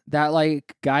won. That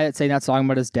like guy that sang that song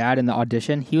about his dad in the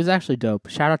audition. He was actually dope.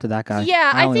 Shout out to that guy.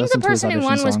 Yeah, I think the person who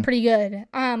won was pretty good.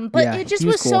 But it just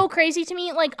was cool. So crazy to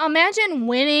me. Like, imagine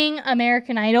winning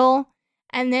American Idol.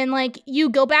 And then, like, you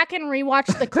go back and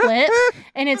rewatch the clip,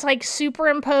 and it's, like,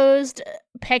 superimposed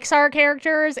Pixar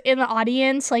characters in the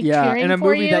audience, like, cheering for you. Yeah, in a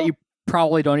movie that you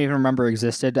probably don't even remember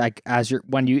existed, like,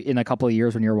 in a couple of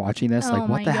years when you're watching this. Like,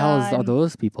 what the hell are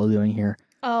those people doing here?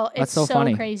 Oh, it's so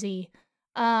funny. Crazy.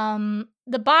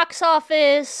 The box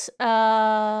office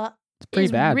it's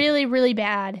pretty bad. Really, really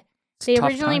bad. They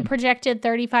originally projected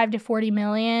 35 to 40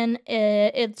 million.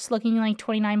 It's looking like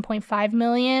 29.5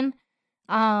 million.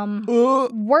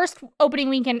 Worst opening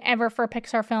weekend ever for a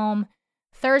Pixar film.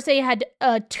 Thursday had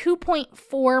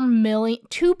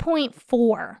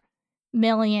 2.4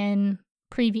 million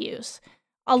previews.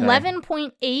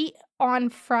 11.8 on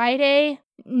Friday,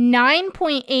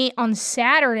 9.8 on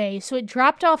Saturday, so it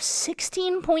dropped off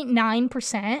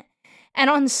 16.9%. And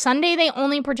on Sunday, they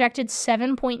only projected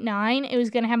 7.9. It was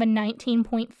going to have a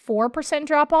 19.4%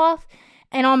 drop off.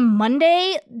 And on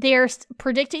Monday, they're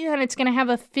predicting that it's going to have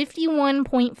a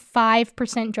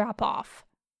 51.5% drop off.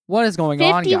 What is going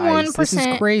on, guys? This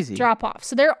is crazy. Drop off.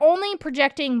 So they're only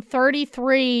projecting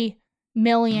 33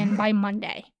 million by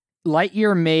Monday.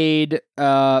 Lightyear made,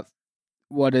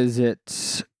 what is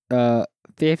it?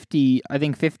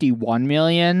 51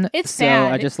 million. It's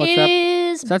bad. I just looked up. It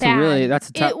is was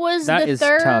bad. It was the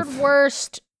third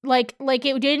worst. Like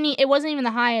it wasn't even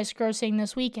the highest grossing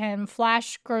this weekend.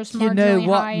 Flash grossed marginally higher. You know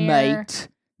what, mate?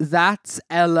 That's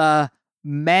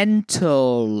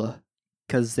mental,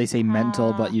 because they say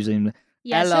mental, but usually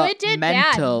so it did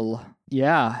mental. Bad.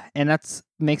 Yeah, and that's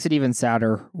makes it even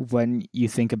sadder when you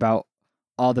think about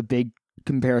all the big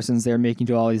comparisons they're making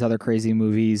to all these other crazy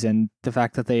movies, and the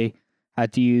fact that they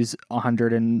had to use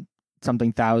 100 and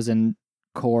something thousand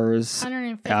cores,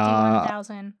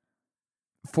 151,000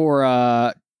 for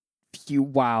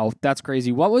wow, that's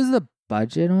crazy. What was the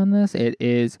budget on this? It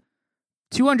is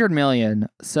 $200 million.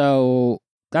 So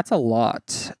that's a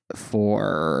lot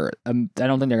for. I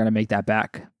don't think they're gonna make that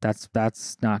back. That's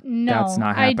not. No, that's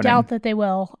not happening. I doubt that they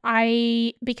will.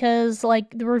 Because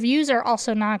like the reviews are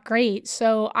also not great.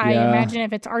 So I imagine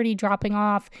if it's already dropping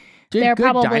off, did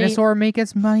Good Dinosaur make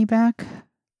its money back?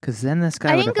 Because then this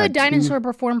guy. I think Good Dinosaur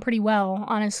performed pretty well,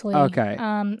 honestly. Okay.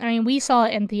 I mean, we saw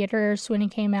it in theaters when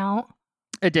it came out.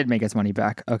 It did make its money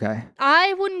back. Okay.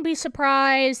 I wouldn't be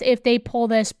surprised if they pull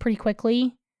this pretty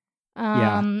quickly.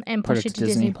 And push it to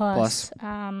Disney Plus.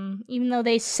 Even though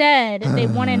they said they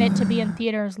wanted it to be in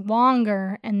theaters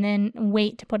longer and then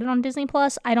wait to put it on Disney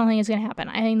Plus, I don't think it's going to happen.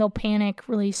 I think they'll panic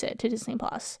release it to Disney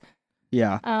Plus.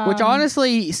 Yeah, which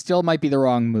honestly still might be the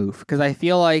wrong move, because I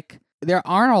feel like there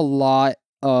aren't a lot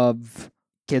of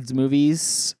kids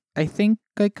movies, I think,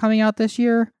 like coming out this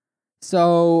year.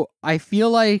 So I feel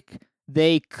like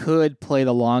they could play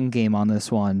the long game on this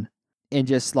one and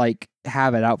just like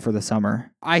have it out for the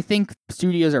summer. I think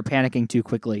studios are panicking too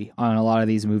quickly on a lot of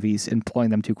these movies and pulling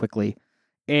them too quickly.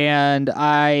 And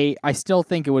I still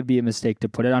think it would be a mistake to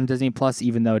put it on Disney Plus,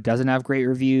 even though it doesn't have great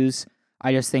reviews.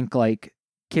 I just think like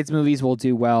kids movies will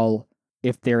do well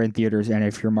if they're in theaters and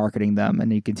if you're marketing them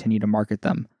and you continue to market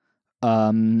them.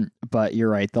 But you're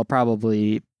right. They'll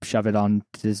probably shove it on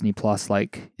Disney Plus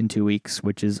like in 2 weeks,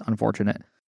 which is unfortunate.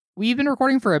 We've been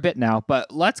recording for a bit now,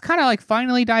 but let's kind of like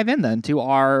finally dive in then to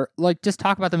our, like, just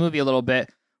talk about the movie a little bit.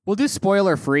 We'll do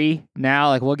spoiler free now.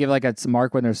 Like, we'll give like a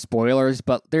mark when there's spoilers,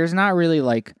 but there's not really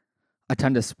like a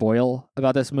ton to spoil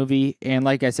about this movie. And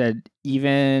like I said,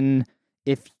 even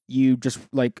if you just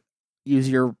like use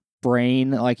your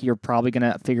brain, like you're probably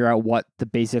going to figure out what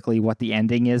the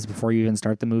ending is before you even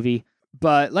start the movie.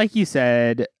 But like you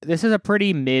said, this is a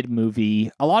pretty mid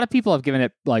movie. A lot of people have given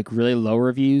it like really low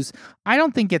reviews. I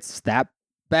don't think it's that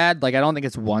bad. Like, I don't think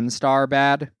it's 1 star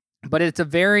bad, but it's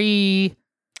very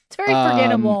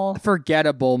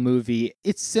forgettable movie.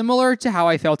 It's similar to how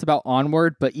I felt about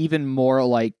Onward, but even more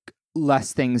like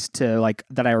less things to like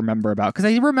that I remember about. Because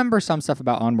I remember some stuff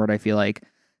about Onward, I feel like.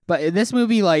 But in this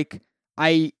movie, like,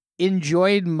 I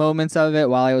enjoyed moments of it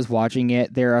while I was watching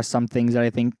it. There are some things that I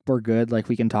think were good, like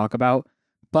we can talk about.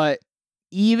 But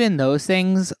even those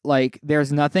things, like,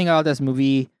 there's nothing about this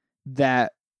movie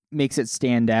that makes it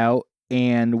stand out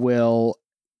and will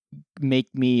make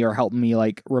me or help me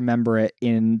like remember it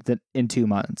in 2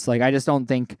 months. Like, I just don't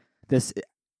think this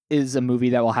is a movie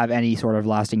that will have any sort of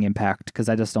lasting impact, because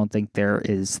I just don't think there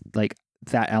is like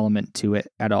that element to it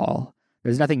at all.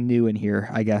 There's nothing new in here,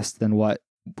 I guess, than what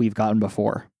we've gotten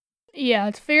before. Yeah,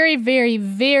 it's very, very,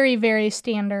 very, very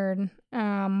standard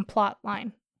plot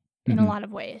line in a lot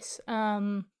of ways.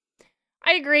 I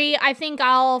agree. I think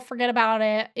I'll forget about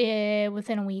it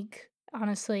within a week,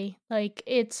 honestly. Like,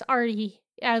 it's already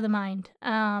out of the mind.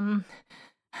 But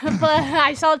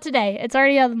I saw it today. It's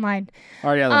already out of the mind.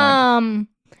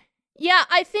 Yeah,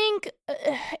 I think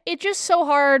it's just so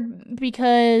hard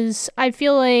because I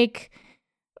feel like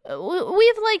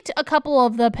we've liked a couple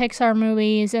of the Pixar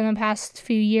movies in the past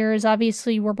few years.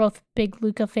 Obviously, we're both big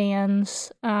Luca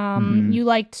fans. You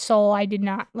liked Soul. I did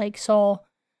not like Soul.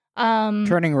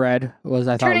 Turning Red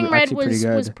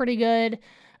was pretty good.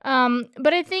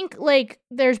 But I think like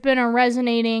there's been a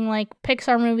resonating, like,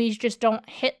 Pixar movies just don't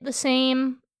hit the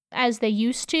same as they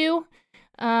used to.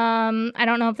 I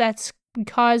don't know if that's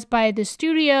caused by the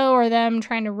studio or them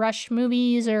trying to rush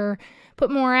movies or put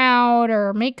more out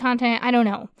or make content. I don't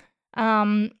know.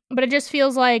 But it just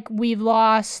feels like we've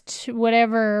lost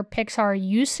whatever Pixar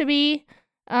used to be,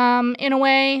 in a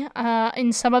way,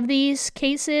 in some of these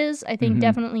cases. I think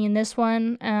definitely in this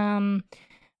one,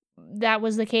 that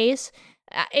was the case.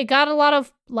 It got a lot of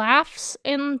laughs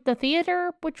in the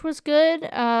theater, which was good.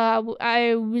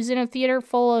 I was in a theater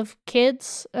full of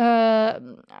kids. I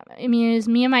mean, it was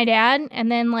me and my dad,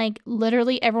 and then like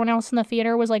literally everyone else in the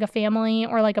theater was like a family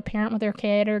or like a parent with their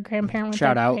kid or a grandparent with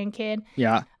their grandkid.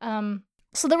 Yeah.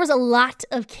 So there was a lot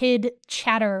of kid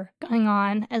chatter going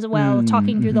on as well,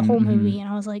 talking through the whole movie, and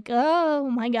I was like, oh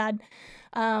my God.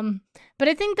 But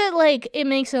I think that like it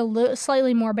makes it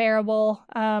slightly more bearable.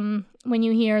 when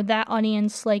you hear that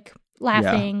audience like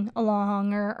laughing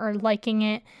along or liking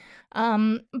it.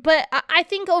 But I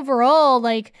think overall,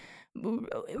 like,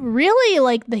 really,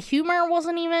 like, the humor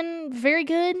wasn't even very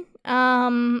good.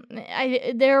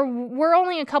 There were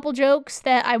only a couple jokes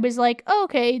that I was like, oh,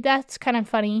 okay, that's kind of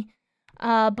funny.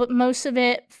 But most of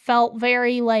it felt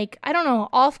very, like, I don't know,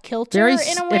 off kilter in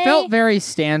a way. It felt very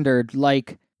standard.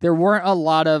 Like, there weren't a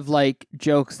lot of, like,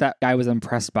 jokes that I was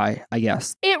impressed by, I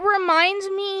guess. It reminds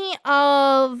me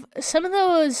of some of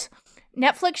those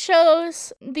Netflix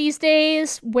shows these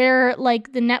days where,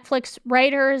 like, the Netflix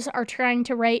writers are trying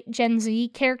to write Gen Z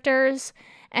characters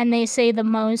and they say the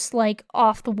most, like,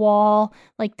 off the wall,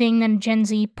 like, thing that a Gen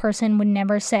Z person would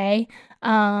never say.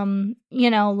 You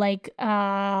know, like,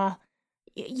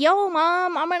 yo,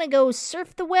 mom, I'm gonna go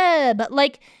surf the web.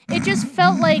 Like, it just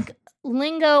felt like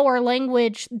lingo or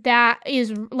language that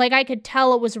is, like, I could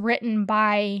tell it was written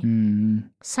by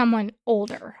someone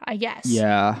older, I guess.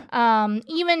 Yeah.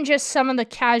 Even just some of the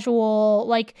casual,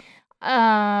 like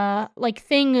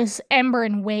things Ember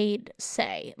and Wade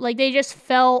say. Like, they just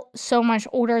felt so much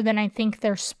older than I think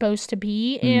they're supposed to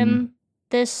be in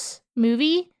this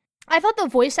movie. I thought the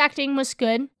voice acting was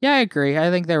good. Yeah, I agree. I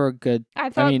think they were good.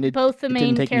 I thought both the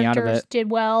main characters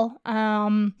did well.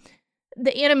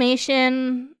 The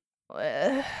animation...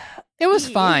 it was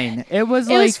fine. It was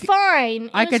fine.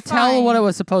 I could tell what it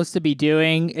was supposed to be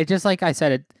doing. It just, like I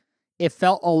said, it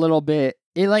felt a little bit...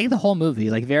 like the whole movie,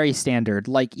 like, very standard.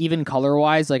 Like, even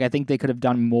color-wise, like, I think they could have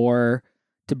done more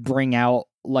to bring out,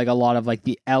 like, a lot of, like,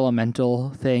 the elemental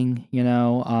thing, you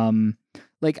know?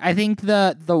 Like, I think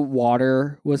the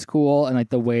water was cool, and, like,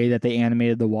 the way that they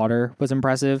animated the water was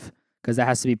impressive, because that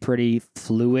has to be pretty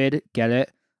fluid, get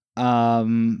it?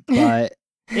 But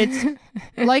it's,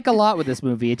 like a lot with this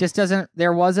movie, it just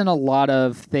there wasn't a lot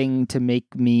of thing to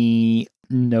make me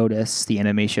notice the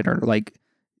animation or, like,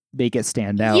 make it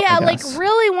stand out. Yeah, like,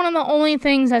 really one of the only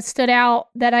things that stood out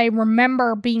that I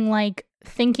remember being, like,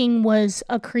 thinking was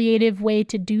a creative way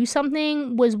to do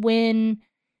something was when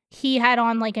he had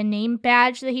on, like, a name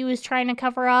badge that he was trying to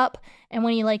cover up, and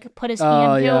when he, like, put his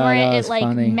hand over it like,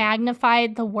 funny.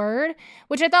 Magnified the word,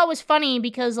 which I thought was funny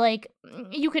because, like,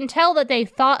 you can tell that they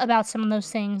thought about some of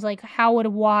those things, like, how would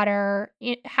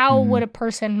a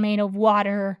person made of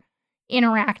water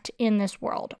interact in this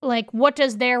world? Like, what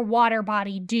does their water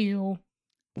body do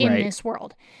in this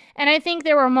world? And I think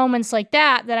there were moments like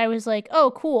that I was like,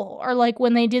 oh, cool. Or, like,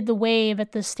 when they did the wave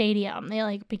at the stadium, they,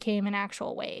 like, became an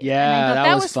actual wave. Yeah, and I thought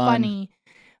that was funny.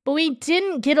 But we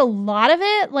didn't get a lot of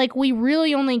it. Like, we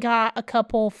really only got a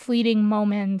couple fleeting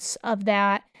moments of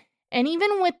that. And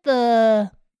even with the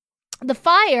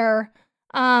fire,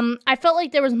 I felt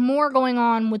like there was more going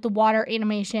on with the water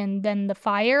animation than the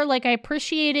fire. Like, I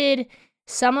appreciated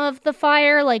some of the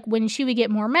fire, like, when she would get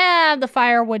more mad, the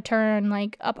fire would turn,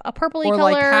 like, a purpley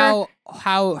color. Or, like,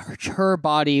 how her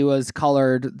body was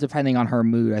colored depending on her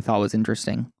mood, I thought was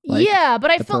interesting. Like, yeah,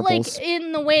 but I felt like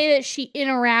in the way that she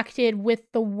interacted with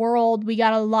the world, we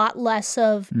got a lot less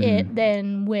of it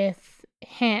than with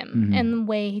him. And the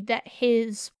way that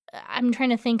I'm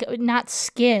trying to think, not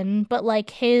skin, but, like,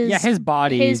 his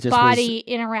body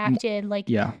interacted. Like,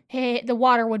 the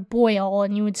water would boil,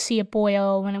 and you would see it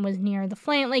boil when it was near the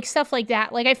flame, like, stuff like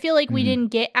that. Like, I feel like we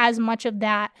didn't get as much of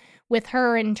that with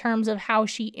her in terms of how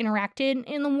she interacted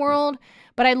in the world,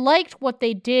 but I liked what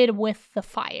they did with the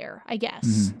fire, I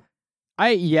guess.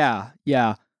 I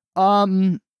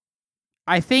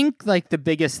think, like, the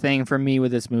biggest thing for me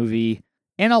with this movie,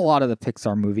 and a lot of the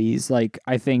Pixar movies, like,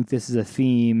 I think this is a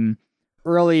theme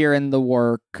earlier in the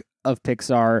work of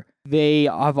Pixar. They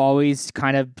have always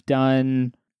kind of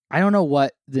done, I don't know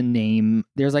what the name,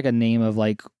 there's, like, a name of,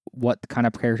 like, what kind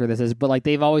of character this is, but, like,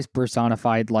 they've always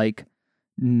personified, like,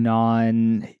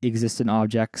 non-existent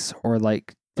objects or,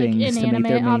 like, things like to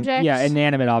make their objects? Yeah,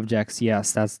 inanimate objects.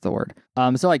 Yes, that's the word.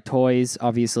 So, like, toys,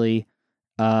 obviously,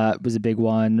 was a big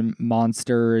one.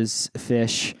 Monsters,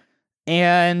 fish.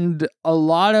 And a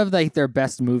lot of, like, their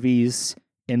best movies,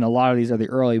 and a lot of these are the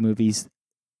early movies,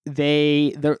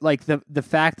 they're like, the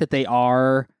fact that they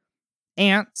are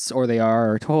ants, or they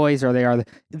are toys, or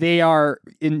they are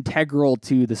integral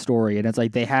to the story. And it's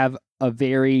like they have a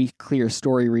very clear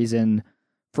story reason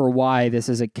for why this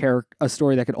is a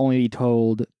story that could only be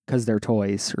told because they're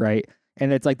toys, right?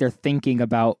 And it's like they're thinking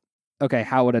about, okay,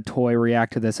 how would a toy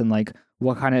react to this, and, like,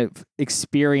 what kind of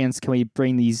experience can we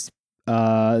bring the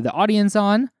audience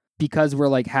on, because we're,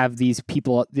 like, have these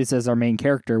people, this is our main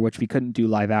character, which we couldn't do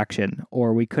live action,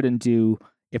 or we couldn't do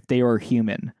if they were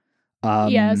human.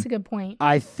 Yeah, that's a good point.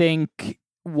 I think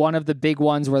one of the big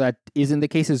ones where that isn't the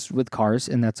case is with Cars,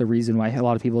 and that's a reason why a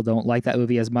lot of people don't like that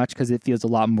movie as much, because it feels a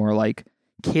lot more like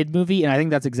kid movie, and I think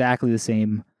that's exactly the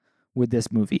same with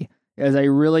this movie. As I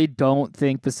really don't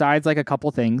think, besides like a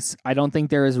couple things, I don't think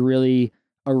there is really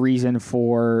a reason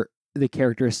for the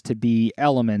characters to be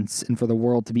elements and for the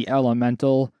world to be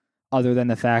elemental, other than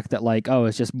the fact that like, oh,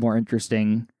 it's just more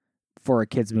interesting for a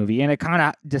kids movie. And it kind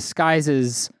of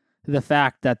disguises the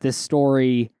fact that this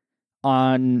story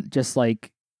on just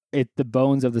like the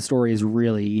bones of the story is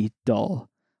really dull.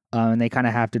 And they kind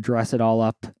of have to dress it all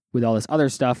up with all this other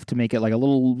stuff to make it like a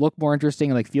little look more interesting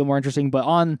and like feel more interesting. But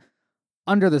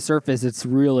under the surface, it's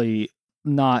really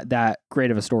not that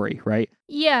great of a story, right?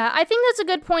 Yeah, I think that's a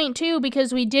good point too,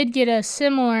 because we did get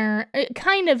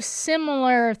kind of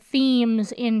similar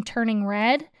themes in Turning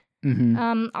Red.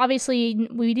 Mm-hmm. Obviously,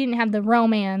 we didn't have the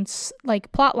romance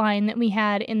like plot line that we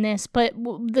had in this, but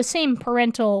the same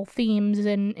parental themes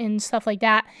and stuff like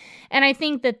that. And I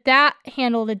think that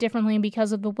handled it differently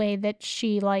because of the way that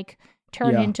she like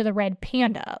turned into the red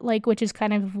panda, like, which is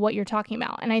kind of what you're talking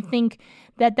about. And I think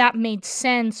that made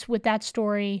sense with that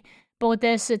story. But with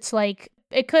this, it's like,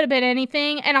 it could have been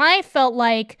anything. And I felt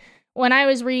like when I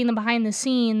was reading the behind the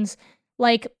scenes,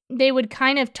 like, they would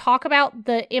kind of talk about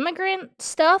the immigrant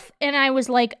stuff. And I was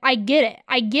like, I get it.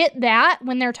 I get that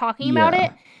when they're talking about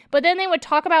it. But then they would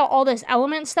talk about all this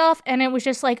element stuff. And it was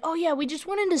just like, oh, yeah, we just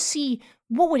wanted to see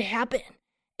what would happen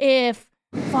if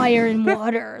fire and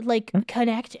water, like,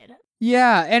 connected.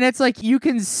 Yeah, and it's like you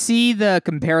can see the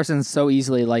comparisons so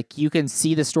easily. Like, you can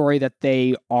see the story that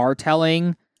they are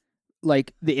telling,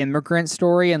 like the immigrant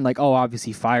story, and like, oh,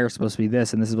 obviously fire is supposed to be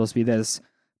this and this is supposed to be this.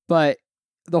 But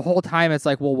the whole time it's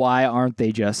like, well, why aren't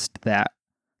they just that?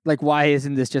 Like, why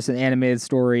isn't this just an animated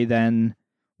story then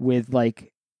with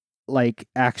like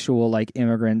actual like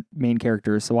immigrant main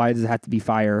characters? So why does it have to be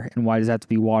fire and why does it have to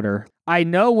be water? I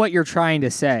know what you're trying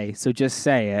to say, so just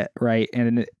say it, right?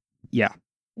 And yeah.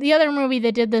 The other movie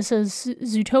that did this is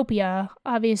Zootopia,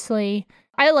 obviously.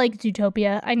 I like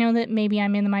Zootopia. I know that maybe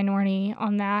I'm in the minority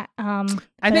on that.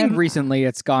 I think recently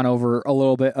it's gone over a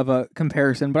little bit of a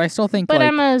comparison, but I still think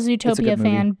I'm a Zootopia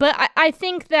fan. But I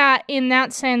think that in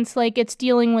that sense, like, it's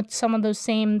dealing with some of those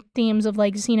same themes of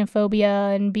like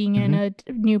xenophobia and being in a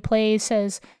new place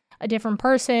as a different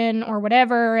person or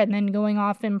whatever, and then going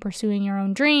off and pursuing your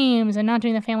own dreams and not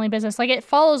doing the family business. Like, it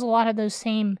follows a lot of those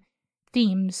same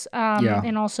themes,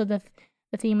 and also the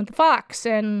theme of the fox,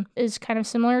 and is kind of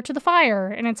similar to the fire,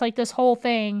 and it's like this whole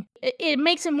thing. It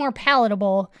makes it more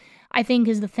palatable, I think,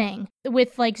 is the thing.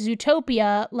 With like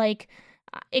Zootopia, like,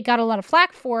 it got a lot of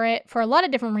flack for it for a lot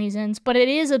of different reasons, but it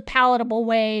is a palatable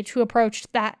way to approach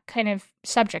that kind of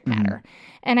subject matter.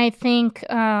 And I think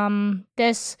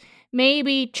this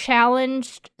maybe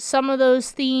challenged some of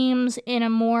those themes in a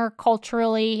more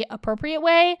culturally appropriate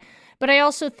way, but I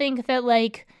also think that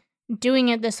like doing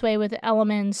it this way with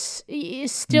elements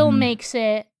still makes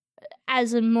it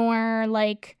as a more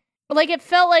like it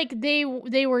felt like they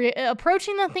were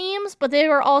approaching the themes, but they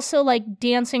were also like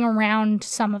dancing around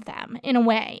some of them in a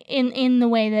way, in the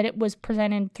way that it was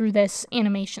presented through this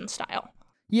animation style.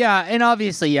 Yeah, and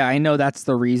obviously, I know that's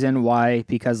the reason why,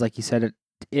 because like you said,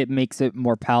 it makes it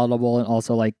more palatable and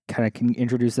also like kind of can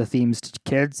introduce the themes to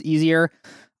kids easier.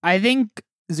 I think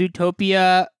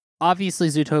Zootopia,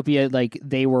 like,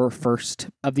 they were first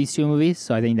of these two movies,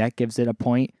 so I think that gives it a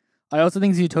point. I also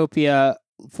think Zootopia,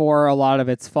 for a lot of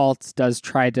its faults, does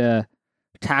try to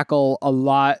tackle a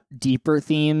lot deeper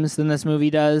themes than this movie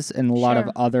does, and a lot of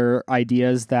other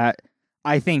ideas that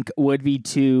I think would be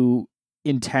too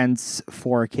intense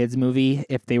for a kids movie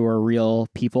if they were real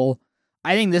people.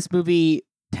 I think this movie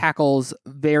tackles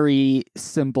very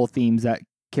simple themes that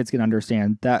kids can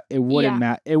understand, that it wouldn't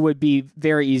matter. It would be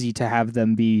very easy to have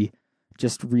them be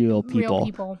just real people.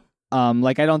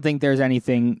 Like, I don't think there's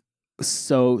anything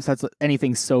so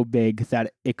big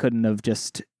that it couldn't have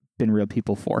just been real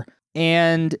people for.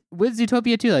 And with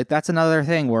Zootopia too, like, that's another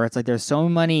thing where it's like there's so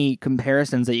many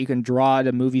comparisons that you can draw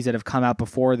to movies that have come out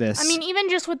before this. I mean, even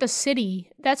just with the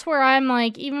city, that's where I'm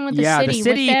like, even with the city,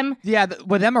 with them. Yeah,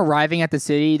 with them arriving at the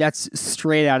city, that's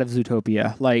straight out of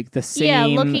Zootopia. Like, the same. Yeah,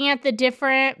 looking at the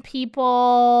different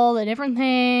people, the different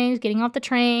things, getting off the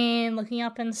train, looking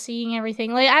up and seeing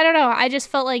everything. Like, I don't know. I just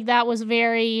felt like that was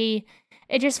very.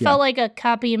 It just felt like a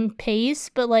copy and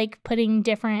paste, but like putting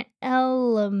different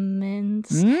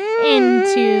elements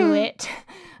into it.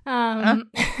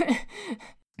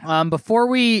 Before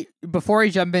we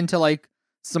jump into like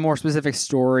some more specific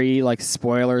story, like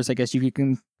spoilers, I guess you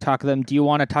can talk to them. Do you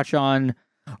want to touch on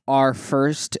our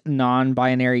first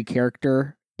non-binary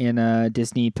character in a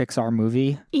Disney Pixar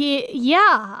movie?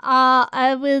 Yeah,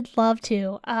 I would love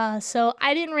to. So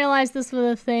I didn't realize this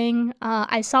was a thing.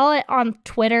 I saw it on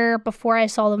Twitter before I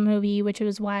saw the movie, which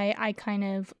was why I kind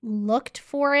of looked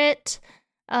for it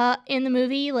in the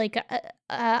movie. Like,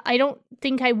 I don't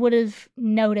think I would have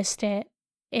noticed it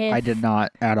if I did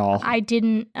not at all. I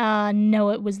didn't know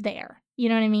it was there. You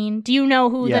know what I mean? Do you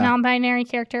know who the non-binary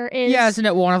character is? Yeah, isn't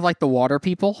it one of like the water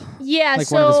people? Yeah, like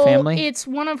so one of his family? It's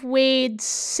one of Wade's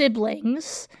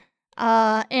siblings.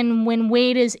 And when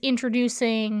Wade is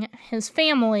introducing his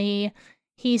family,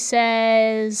 he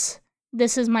says,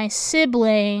 "This is my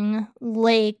sibling,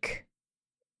 Lake,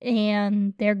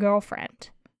 and their girlfriend."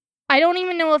 I don't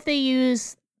even know if they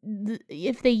use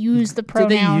the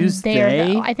pronouns there,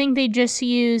 they? Though. I think they just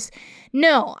use...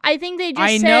 No, I think they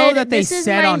just said... I know that they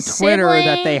said on Twitter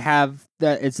that they have...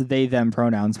 that it's they, them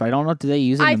pronouns, but I don't know, do they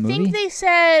use it in the movie? I think they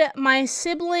said, "My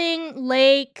sibling,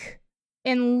 Lake,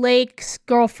 and Lake's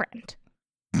girlfriend."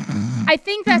 I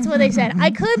think that's what they said.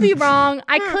 I could be wrong.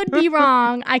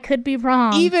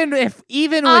 Even with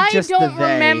just the they, I don't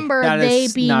remember they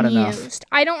being used.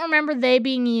 I don't remember they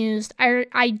being used.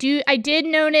 I did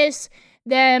notice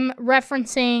them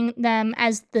referencing them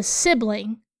as the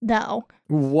sibling, though.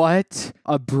 What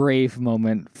a brave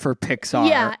moment for Pixar.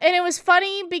 Yeah, and it was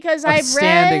funny because I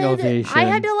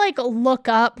had to like look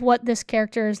up what this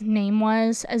character's name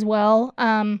was as well.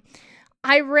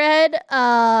 I read,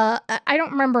 I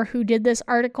don't remember who did this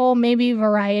article, maybe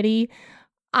Variety.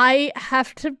 I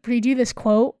have to read you this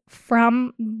quote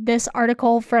from this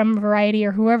article from Variety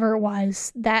or whoever it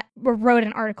was that wrote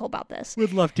an article about this.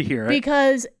 Would love to hear it.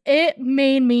 Because it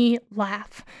made me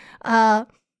laugh.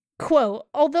 Quote,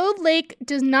 "Although Lake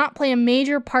does not play a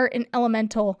major part in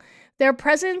Elemental, their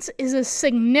presence is a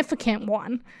significant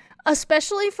one,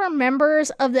 especially for members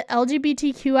of the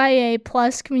LGBTQIA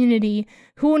plus community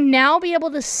who will now be able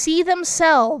to see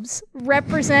themselves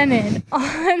represented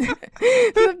on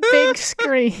the big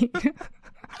screen."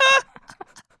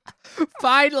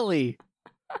 Finally,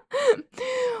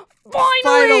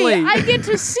 I get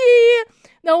to see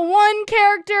the one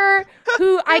character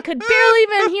who I could barely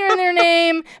even hear their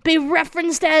name be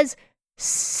referenced as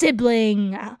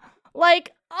sibling.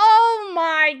 Like, oh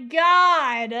my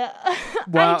god.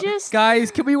 Wow.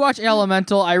 Guys, can we watch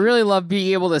Elemental? I really love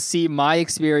being able to see my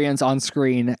experience on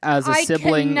screen as a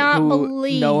sibling who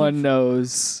no one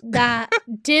knows. That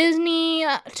Disney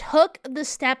took the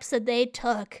steps that they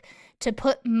took to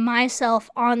put myself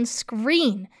on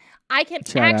screen. I can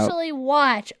actually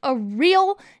watch a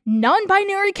real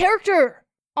non-binary character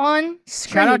on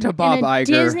screen. Shout out to Bob in a Iger.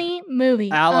 Disney movie.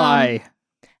 Ally.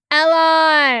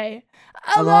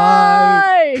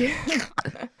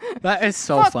 That is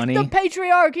so Fuck funny. The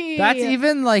patriarchy. That's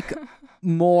even like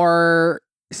more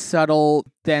subtle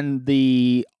than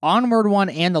the Onward one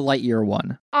and the Lightyear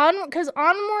one. Because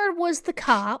Onward was the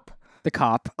cop. The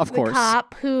cop, of course. The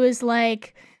cop who is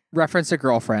like... Reference a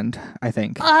girlfriend, I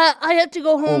think. I have to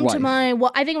go home to my...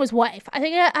 Well, I think it was wife. I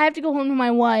think I have to go home to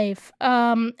my wife.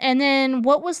 And then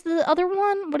what was the other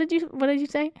one? What did you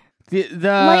say?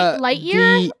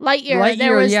 Lightyear? Lightyear.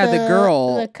 There was the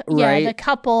girl, right? Yeah, the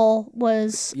couple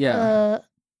was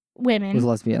women. Was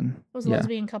lesbian. Was a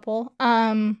lesbian couple.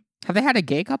 Have they had a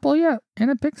gay couple yet in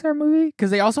a Pixar movie? Because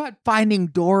they also had Finding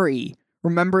Dory.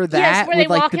 Remember that? Yes, where they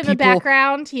walk in the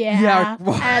background. Yeah.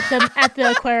 At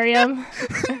the aquarium.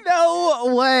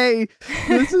 No way.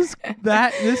 This is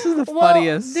the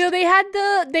funniest. So they had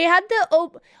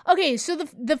the okay, so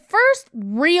the first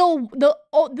real the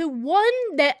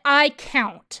one that I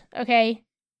count, okay?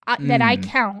 That I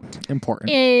count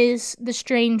important is the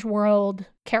Strange World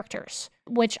characters,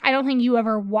 which I don't think you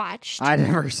ever watched. I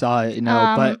never saw it,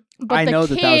 but I know that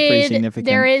was pretty significant.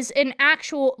 There is an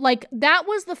actual, like, that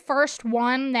was the first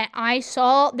one that I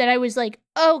saw that I was like,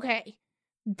 okay,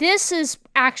 this is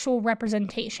actual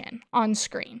representation on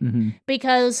screen.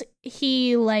 Because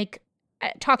he, like,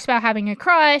 talks about having a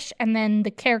crush, and then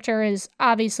the character is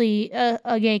obviously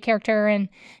a gay character, and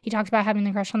he talks about having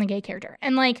the crush on the gay character.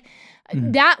 And, like,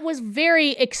 that was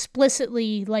very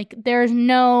explicitly, like, there's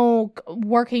no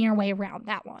working your way around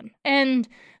that one. And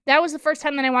that was the first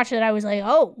time that I watched it. I was like,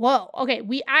 oh, whoa, okay,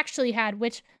 we actually had,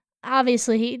 which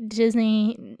obviously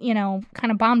Disney,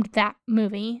 kind of bombed that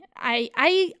movie.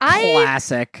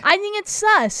 Classic. I think it's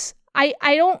sus. I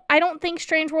don't think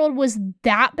Strange World was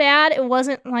that bad. It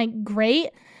wasn't like great,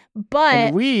 but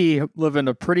and we live in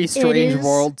a pretty strange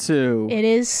world too. It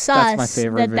is sus. That's my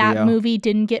favorite video. That movie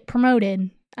didn't get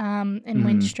promoted. And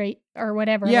went straight or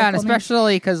whatever. Yeah, and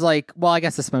especially because, like, well, I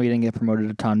guess this movie didn't get promoted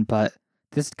a ton, but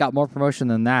this got more promotion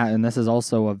than that, and this is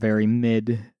also a very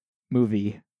mid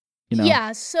movie. You know?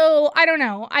 Yeah, so I don't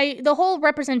know. The whole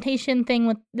representation thing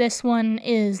with this one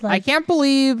is like, I can't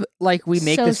believe like we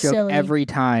make this joke silly. Every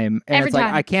time, and it's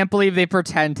like I can't believe they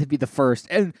pretend to be the first,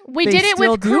 and we did it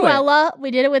with Cruella.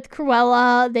 We did it with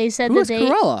Cruella. They said that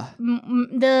Cruella?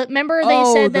 Remember they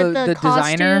said that the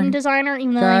costume designer,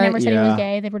 even though they never said he was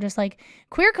gay, they were just like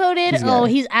queer coded.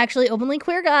 He's actually openly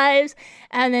queer, guys.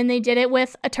 And then they did it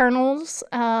with Eternals.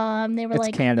 They were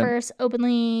like canon. First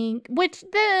openly, which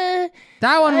that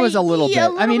one was a little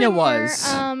bit. I mean, it was.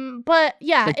 But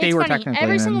yeah, like it's funny.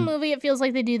 Every single movie, it feels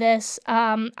like they do this.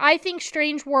 I think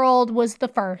Strange World was the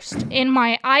first.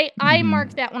 I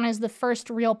marked that one as the first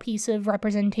real piece of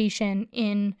representation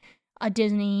in a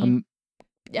Disney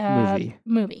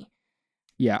movie.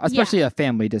 Yeah, especially a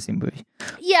family Disney movie.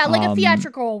 Yeah, like a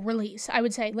theatrical release, I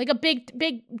would say. Like a big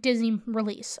Disney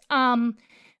release.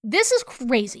 This is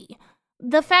crazy.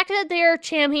 The fact that they're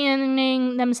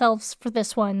championing themselves for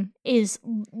this one is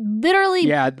literally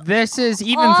this is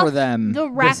even for them.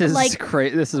 This is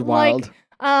crazy. This is wild.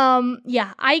 No one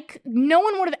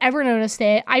would have ever noticed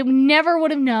it. I never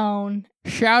would have known.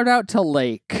 Shout out to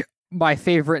Lake, my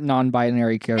favorite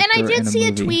non-binary character. And I did see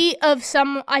a tweet of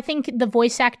I think the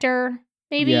voice actor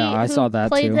maybe I saw that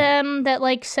played too. them that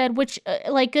like said which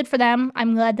good for them.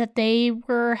 I'm glad that they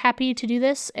were happy to do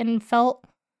this and felt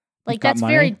like that's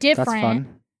money. Very different. That's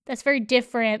fun. That's very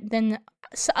different than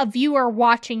a viewer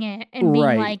watching it and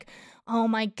being like, oh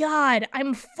my God,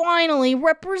 I'm finally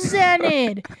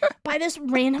represented by this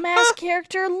random ass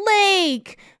character,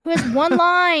 Lake, who has one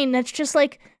line that's just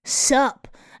like, sup.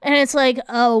 And it's like,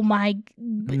 oh my.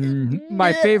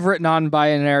 My favorite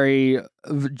non-binary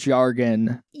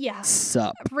jargon. Yeah.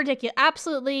 Sup. Ridiculous.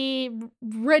 Absolutely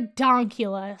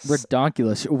redonkulous.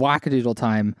 Redonkulous. Wackadoodle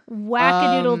time.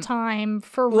 Wackadoodle time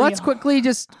for real. Let's quickly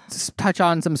just touch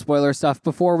on some spoiler stuff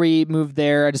before we move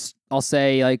there. I'll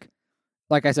say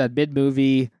like I said,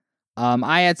 mid-movie.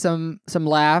 I had some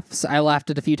laughs. I laughed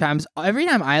at a few times. Every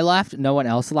time I laughed, no one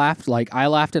else laughed. Like I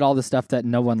laughed at all the stuff that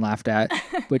no one laughed at,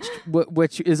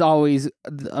 which is always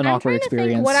an awkward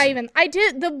experience. I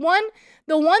did the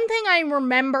one thing I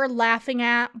remember laughing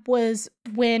at was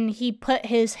when he put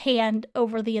his hand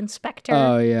over the inspector.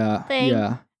 Oh yeah, thing,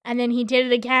 yeah. And then he did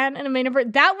it again, and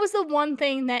that was the one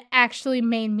thing that actually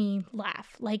made me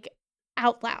laugh, like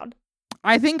out loud.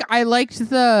 I think I liked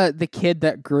the kid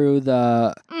that grew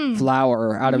the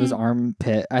flower out of his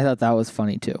armpit. I thought that was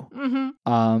funny too.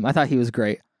 I thought he was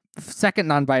great. Second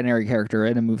non-binary character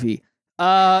in a movie.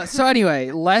 So anyway,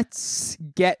 let's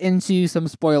get into some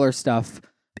spoiler stuff.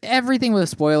 Everything with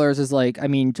spoilers is like, I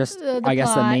mean, just I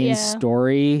guess the main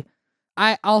story.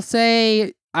 I'll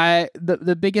say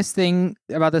the biggest thing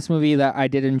about this movie that I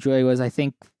did enjoy was I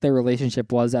think the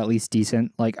relationship was at least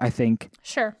decent. Like I think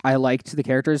I liked the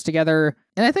characters together,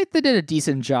 and I think they did a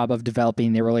decent job of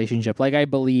developing their relationship. Like I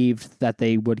believed that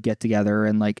they would get together,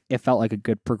 and like it felt like a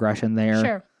good progression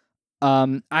there.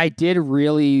 I did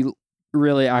really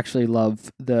actually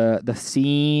love the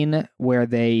scene where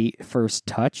they first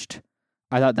touched.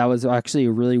 I thought that was actually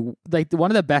really like one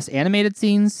of the best animated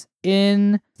scenes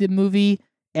in the movie,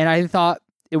 and I thought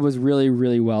it was really,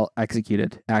 really well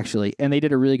executed, actually. And they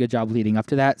did a really good job leading up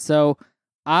to that. So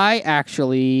I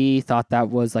actually thought that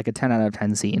was like a 10 out of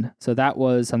 10 scene. So that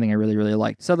was something I really, really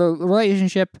liked. So the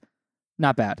relationship,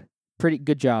 not bad. Pretty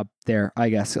good job there, I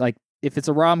guess. Like, if it's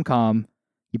a rom-com,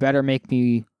 you better make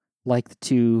me like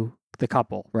the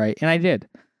couple, right? And I did.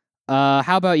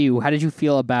 How about you? How did you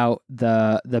feel about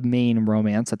the main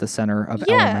romance at the center of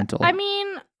Elemental? I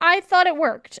mean, I thought it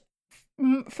worked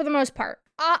for the most part.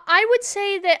 I would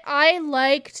say that I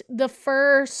liked the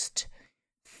first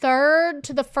third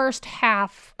to the first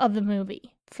half of the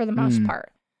movie for the most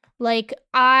part. Like,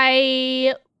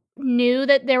 I knew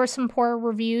that there were some poor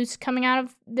reviews coming out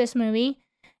of this movie.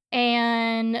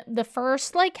 And the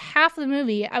first, like, half of the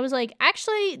movie, I was like,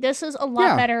 actually, this is a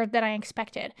lot better than I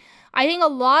expected. I think a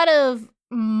lot of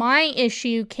my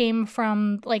issue came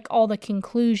from, like, all the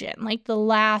conclusion, like the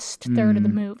last third of the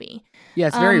movie. Yeah,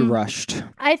 it's very rushed.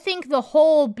 I think the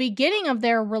whole beginning of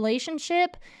their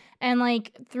relationship and,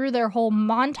 like, through their whole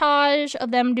montage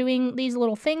of them doing these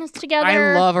little things together.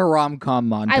 I love a rom-com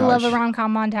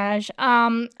montage.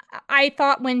 I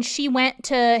thought when she went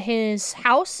to his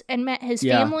house and met his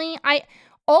family,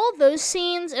 all of those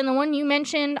scenes and the one you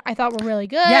mentioned, I thought were really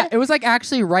good. Yeah, it was like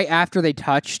actually right after they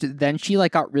touched, then she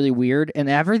like got really weird, and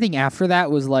everything after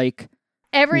that was like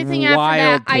everything after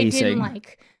that pacing. I didn't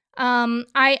like.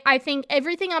 I think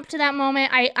everything up to that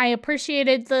moment, I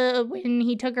appreciated when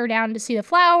he took her down to see the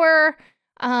flower.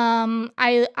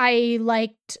 I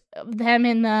liked them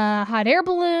in the hot air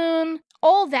balloon.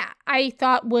 All that I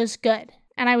thought was good.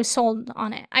 and I was sold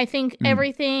on it. I think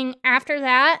everything after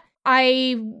that,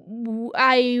 I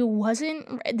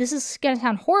wasn't, this is going to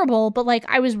sound horrible, but like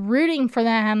I was rooting for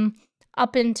them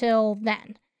up until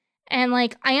then. And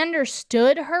like I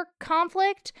understood her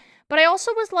conflict, but I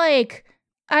also was like,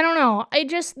 I don't know. I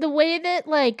just, the way that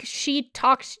like she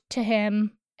talked to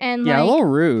him and like, a little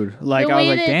rude. Like I was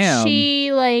like, damn.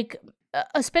 She like,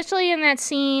 especially in that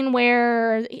scene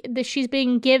where she's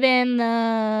being given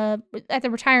at the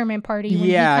retirement party. When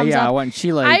he comes up, when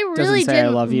she like, I really didn't I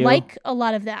love you. Like a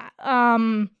lot of that.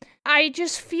 I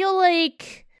just feel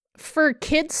like for a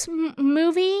kids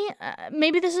movie,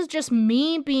 maybe this is just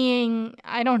me being,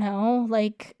 I don't know,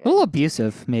 like a little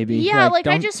abusive, maybe. Yeah, like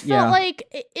I just felt like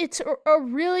it's a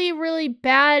really, really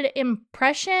bad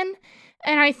impression.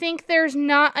 And I think there's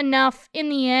not enough in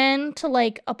the end to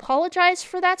like apologize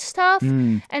for that stuff.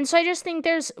 And so I just think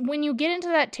when you get into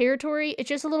that territory, it's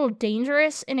just a little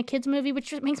dangerous in a kid's movie, which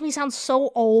just makes me sound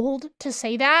so old to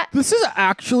say that. This is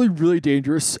actually really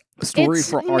dangerous story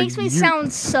for our youth. It makes me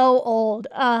sound so old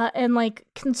and like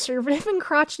conservative and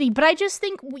crotchety. But I just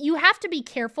think you have to be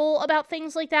careful about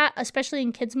things like that, especially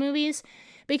in kids' movies,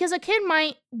 because a kid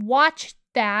might watch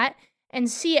that and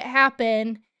see it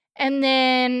happen. And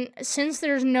then since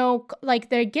there's no, like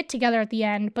they get together at the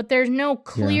end, but there's no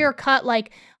clear cut,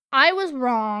 like I was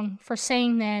wrong for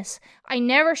saying this. I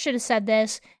never should have said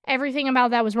this. Everything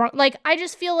about that was wrong. Like, I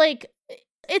just feel like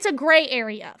it's a gray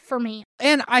area for me.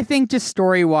 And I think just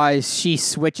story-wise, she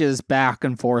switches back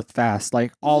and forth fast.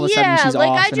 Like all of a sudden she's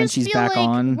off and then she's back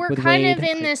on. We're kind of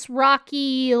in this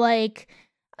rocky, like,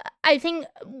 I think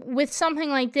with something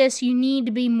like this, you need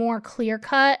to be more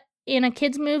clear-cut in a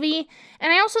kid's movie.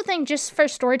 And I also think just for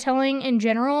storytelling in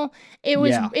general,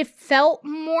 it felt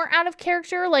more out of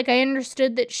character. Like I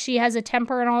understood that she has a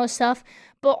temper and all this stuff,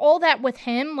 but all that with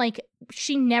him, like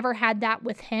she never had that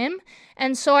with him.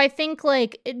 And so I think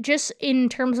like just in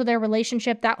terms of their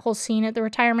relationship, that whole scene at the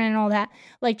retirement and all that,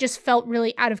 like just felt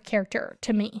really out of character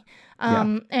to me.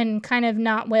 And kind of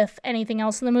not with anything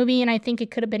else in the movie. And I think it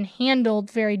could have been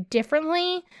handled very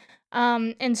differently.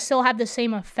 And still have the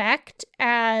same effect,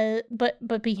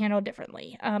 but be handled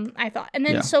differently, I thought. And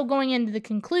then so going into the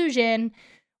conclusion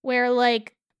where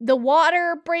like the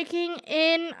water breaking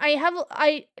in,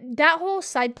 that whole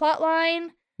side plot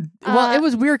line. Well, it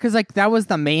was weird because like that was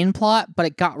the main plot, but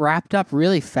it got wrapped up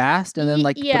really fast, and then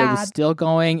but it was still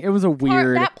going. It was a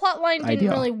weird that plot line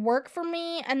didn't really work for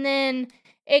me, and then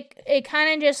it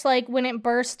kind of just like when it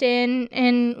burst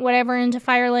in whatever into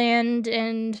Fireland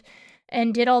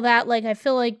and did all that, like I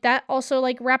feel like that also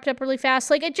like wrapped up really fast.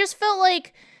 Like it just felt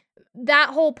like that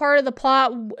whole part of the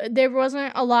plot, there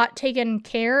wasn't a lot taken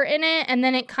care in it, and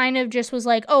then it kind of just was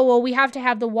like, oh well, we have to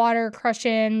have the water crush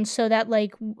in so that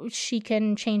like she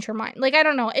can change her mind. Like I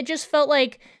don't know, it just felt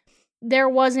like there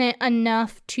wasn't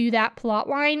enough to that plot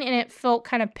line, and it felt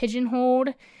kind of pigeonholed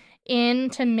in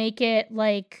to make it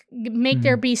like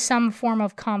there be some form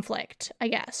of conflict, I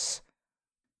guess.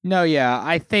 No, yeah,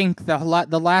 I think the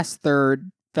last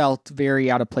third felt very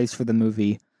out of place for the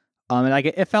movie. And like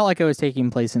it felt like it was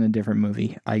taking place in a different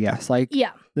movie, I guess. Like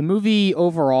the movie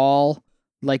overall,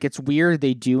 like it's weird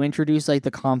they do introduce like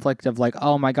the conflict of like,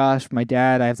 oh my gosh, my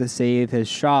dad, I have to save his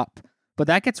shop. But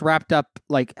that gets wrapped up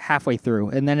like halfway through,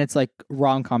 and then it's like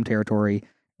rom-com territory.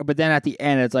 But then at the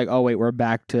end it's like, oh wait, we're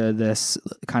back to this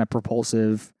kind of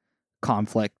propulsive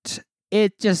conflict.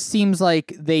 It just seems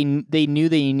like they knew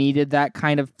they needed that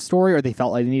kind of story, or they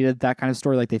felt like they needed that kind of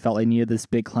story, like they felt they needed this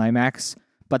big climax,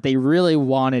 but they really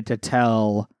wanted to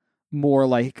tell more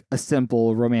like a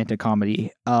simple romantic comedy.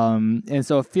 And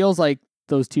so it feels like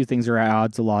those two things are at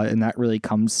odds a lot, and that really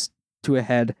comes to a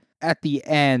head at the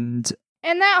end.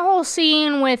 And that whole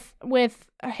scene with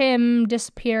him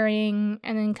disappearing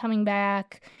and then coming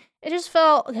back, it just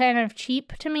felt kind of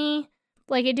cheap to me.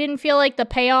 Like it didn't feel like the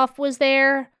payoff was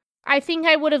there. I think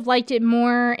I would have liked it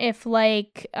more if,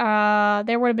 like,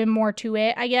 there would have been more to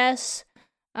it, I guess.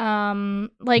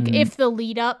 If the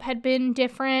lead up had been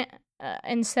different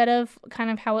instead of kind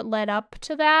of how it led up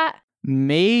to that.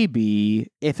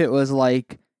 Maybe if it was,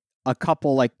 like, a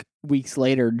couple, like, weeks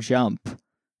later jump,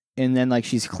 and then, like,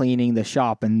 she's cleaning the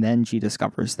shop, and then she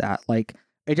discovers that. Like,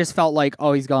 it just felt like,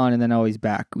 oh, he's gone, and then, oh, he's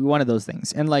back. One of those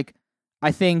things. And, like,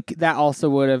 I think that also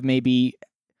would have maybe...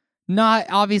 Not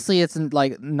obviously, it's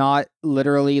like not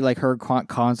literally like her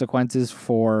consequences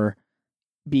for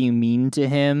being mean to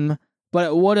him, but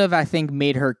it would have, I think,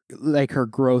 made her like her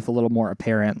growth a little more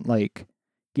apparent. Like,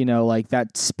 you know, like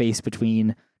that space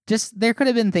between. Just there could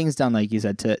have been things done, like you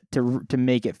said, to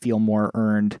make it feel more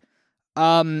earned.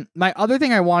 My other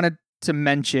thing I wanted to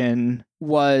mention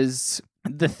was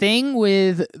the thing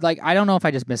with like I don't know if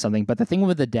I just missed something, but the thing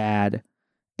with the dad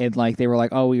And like they were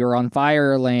like, oh, we were on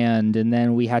Fireland, and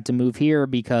then we had to move here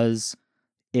because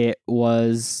it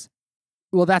was.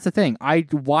 Well, that's the thing.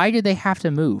 Why did they have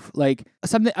to move? Like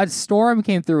a storm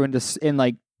came through and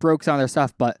like broke some of their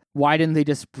stuff, but why didn't they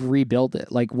just rebuild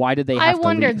it? Like, why did they have to leave? I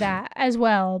wondered that as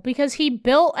well, because he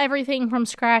built everything from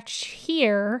scratch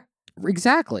here.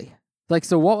 Exactly. Like,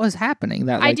 so what was happening?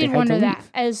 That like, I did wonder that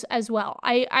as well.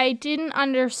 I didn't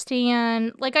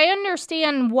understand. Like, I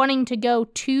understand wanting to go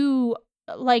to,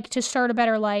 like, to start a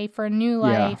better life or a new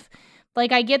life. Yeah.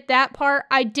 Like, I get that part.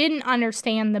 I didn't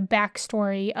understand the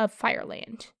backstory of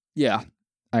Fireland. Yeah,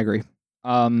 I agree.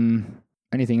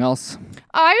 Anything else?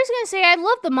 I was going to say, I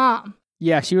love the mom.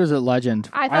 Yeah, she was a legend.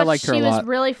 I liked her a lot. She was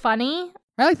really funny.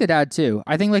 I like the dad, too.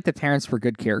 I think, like, the parents were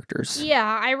good characters.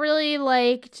 Yeah, I really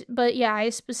liked, but yeah, I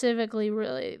specifically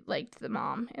really liked the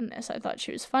mom in this. I thought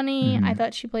she was funny. I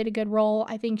thought she played a good role.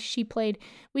 I think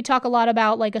we talk a lot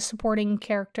about, like, a supporting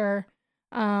character.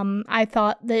 I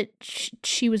thought that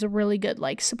she was a really good,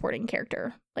 like, supporting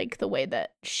character, like, the way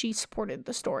that she supported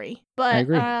the story. But, I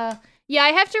agree. Yeah, I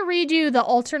have to read you the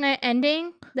alternate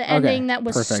ending, the ending that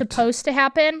was supposed to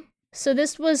happen. So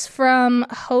this was from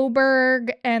Hoberg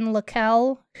and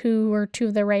Lakel, who were two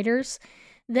of the writers.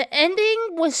 The ending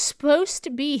was supposed to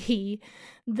be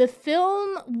the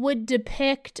film would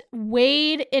depict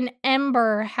Wade and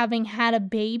Ember having had a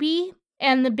baby,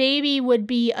 and the baby would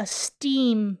be a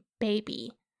steam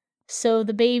baby. So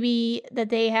the baby that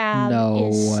they have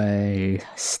is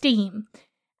steam.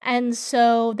 And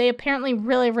so they apparently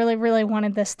really, really, really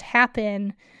wanted this to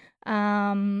happen.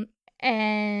 And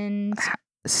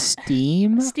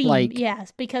Steam, like,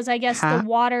 yes, because I guess the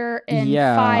water and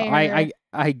fire.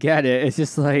 I get it. It's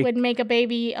just like would make a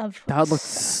baby of that looks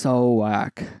so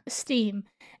whack. Steam,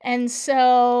 and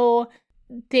so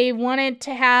they wanted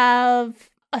to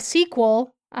have a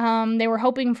sequel. They were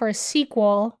hoping for a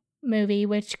sequel movie,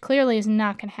 which clearly is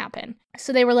not going to happen.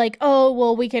 So they were like, "Oh,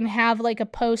 well, we can have like a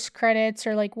post credits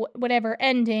or like whatever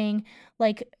ending,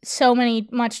 like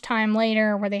much time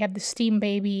later, where they have the Steam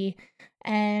baby."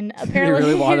 And apparently they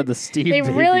really wanted the steam baby.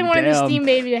 The steam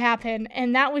baby to happen,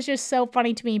 and that was just so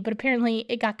funny to me. But apparently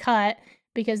it got cut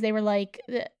because they were like,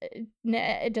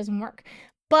 it doesn't work.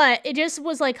 But it just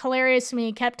was like hilarious to me.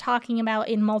 It kept talking about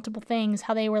in multiple things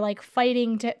how they were like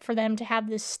fighting for them to have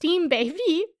this steam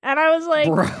baby, and I was like,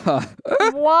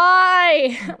 bruh.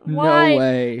 Why? No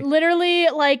way. Literally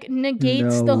like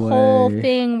negates the whole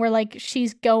thing where like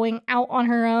she's going out on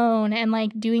her own and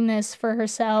like doing this for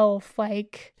herself,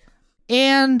 like.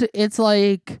 And it's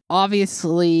like,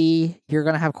 obviously, you're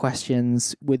going to have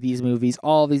questions with these movies,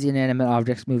 all these inanimate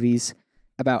objects movies,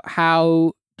 about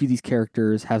how do these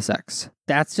characters have sex?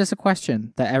 That's just a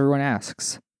question that everyone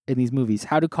asks in these movies.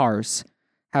 How do cars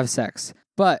have sex?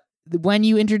 But when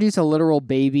you introduce a literal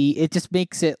baby, it just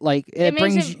makes it like... It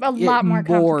makes it a lot more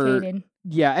complicated.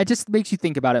 Yeah, it just makes you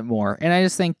think about it more. And I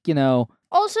just think,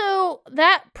 Also,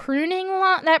 that pruning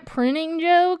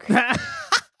joke...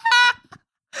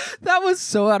 That was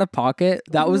so out of pocket.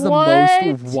 That was the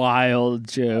most wild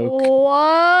joke.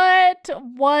 What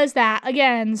was that?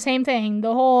 Again, same thing.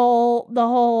 The whole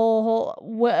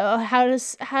how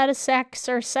does sex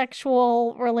or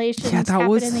sexual relations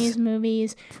happen in these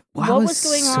movies? What was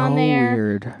going on there?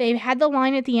 Weird. They had the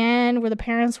line at the end where the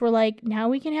parents were like, "Now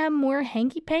we can have more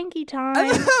hanky-panky time." That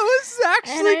was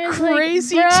actually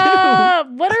crazy like,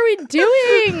 too. What are we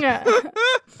doing?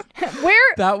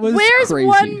 Where's crazy.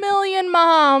 1 million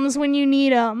moms when you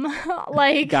need them?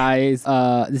 Like, guys,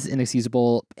 this is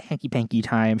inexcusable. Hanky-panky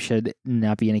time should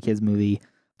not be in a kid's movie.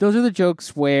 Those are the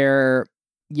jokes where,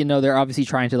 they're obviously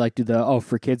trying to like do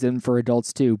for kids and for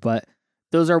adults too, but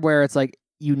those are where it's like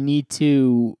you need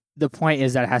to. The point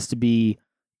is that it has to be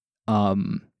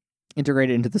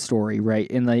integrated into the story, right?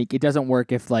 And like it doesn't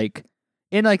work if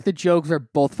the jokes are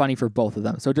both funny for both of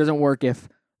them. So it doesn't work if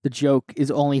the joke is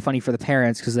only funny for the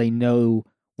parents because they know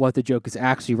what the joke is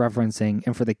actually referencing,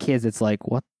 and for the kids it's like,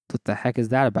 what the heck is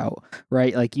that about,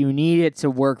 right? Like you need it to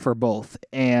work for both.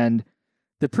 And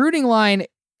the pruning line,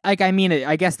 like, I mean,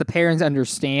 I guess the parents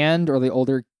understand or the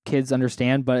older kids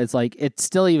understand, but it's like it's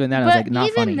still even then it's like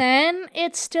not funny. Even then,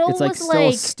 it still it's like was still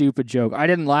a stupid joke. I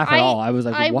didn't laugh at all. I was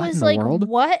like, what in the world?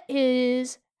 What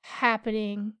is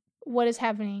happening? What is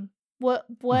happening? What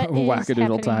is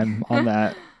wackadoodle time on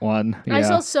that one. Yeah. I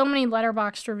saw so many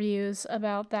Letterboxd reviews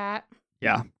about that.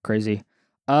 Yeah, crazy.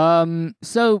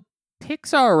 So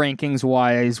Pixar rankings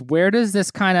wise, where does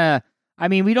this kind of? I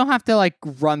mean, we don't have to like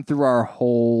run through our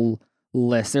whole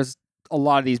list. There's a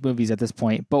lot of these movies at this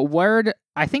point, but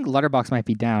I think Letterboxd might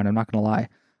be down. I'm not gonna lie.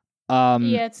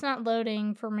 Yeah, it's not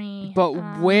loading for me.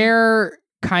 But where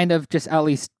kind of just at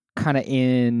least kind of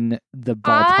in the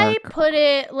ballpark. I put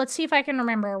it, let's see if I can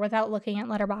remember without looking at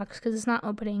Letterboxd because it's not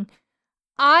opening.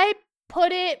 I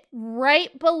put it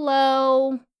right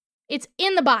below, it's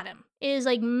in the bottom. It is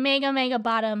like mega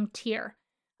bottom tier.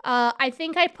 I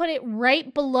think I put it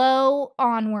right below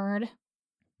Onward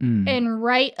and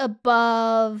right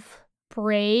above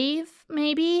Brave,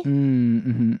 maybe.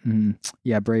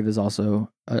 Yeah, Brave is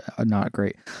also not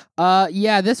great.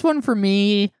 Yeah, this one for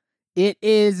me, it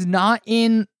is not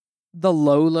in the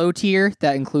low tier.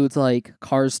 That includes like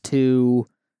Cars 2,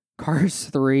 Cars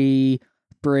 3,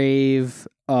 Brave.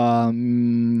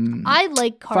 I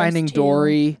like Cars Finding 2.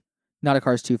 Dory. Not a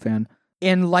Cars 2 fan.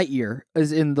 And Lightyear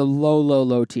is in the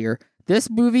low tier.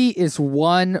 This movie is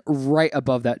one right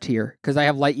above that tier because I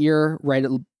have Lightyear right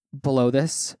below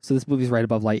this. So this movie's right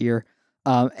above Lightyear.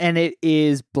 And it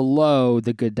is below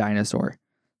The Good Dinosaur.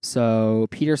 So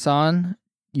Peter San,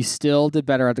 you still did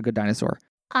better at The Good Dinosaur.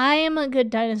 I am a Good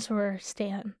Dinosaur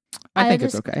stan. I think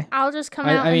it's okay. I'll just come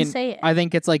out and say it. I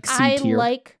think it's like C tier. I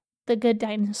like The Good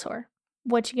Dinosaur.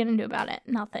 What you gonna do about it?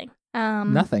 Nothing.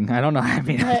 Nothing. I don't know. I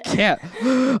mean, I can't. I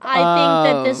think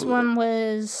that this one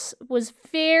was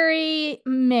very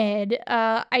mid.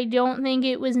 I don't think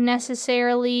it was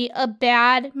necessarily a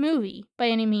bad movie by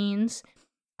any means.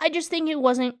 I just think it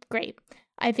wasn't great.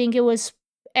 I think it was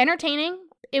entertaining.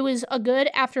 It was a good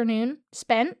afternoon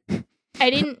spent. I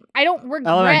don't regret.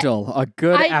 Elemental, a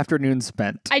good afternoon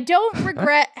spent. I don't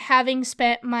regret having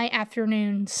spent my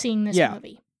afternoon seeing this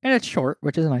movie. And it's short,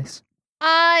 which is nice.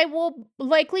 I will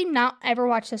likely not ever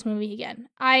watch this movie again.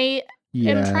 I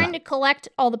am trying to collect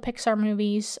all the Pixar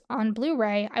movies on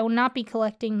Blu-ray. I will not be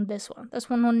collecting this one.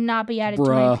 This one will not be added to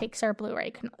my Pixar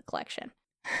Blu-ray collection.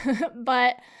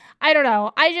 But I don't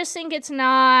know. I just think it's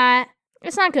not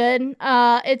good.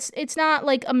 It's not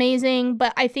like amazing,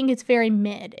 but I think it's very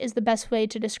mid is the best way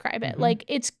to describe it. Like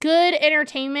it's good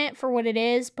entertainment for what it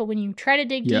is, but when you try to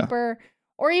dig deeper,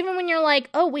 or even when you're like,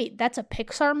 oh, wait, that's a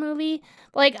Pixar movie.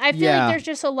 Like, I feel like there's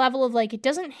just a level of, like, it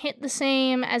doesn't hit the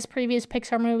same as previous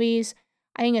Pixar movies.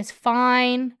 I think it's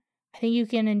fine. I think you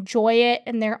can enjoy it.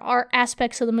 And there are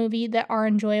aspects of the movie that are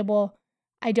enjoyable.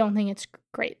 I don't think it's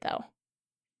great, though.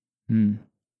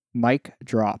 Mic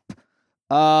drop.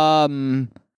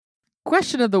 Question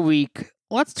of the week.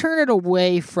 Let's turn it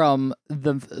away from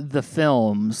the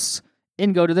films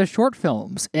and go to the short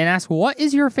films and ask, what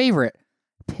is your favorite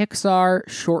Pixar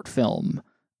short film?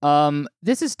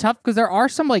 This is tough because there are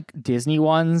some like Disney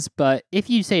ones, but if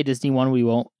you say a Disney one, we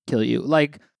won't kill you.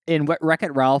 Like in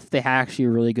Wreck-It Ralph, they had actually a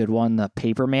really good one, the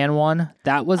Paperman one.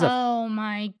 That was oh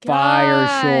my god,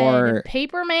 fire short.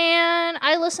 Paperman.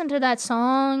 I listen to that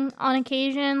song on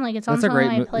occasion. Like it's on some of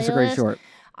my playlist. It's a great short.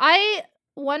 I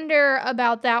wonder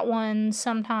about that one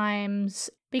sometimes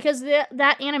because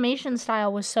that animation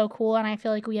style was so cool, and I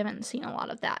feel like we haven't seen a lot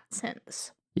of that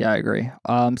since. Yeah, I agree.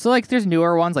 So like there's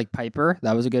newer ones like Piper.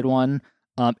 That was a good one.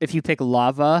 If you pick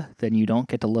Lava, then you don't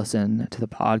get to listen to the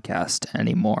podcast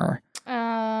anymore.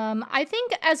 I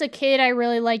think as a kid, I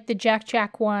really liked the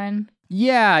Jack one.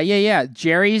 Yeah.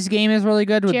 Jerry's Game is really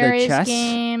good with the chess. Jerry's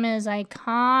Game is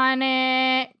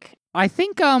iconic. I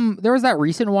think there was that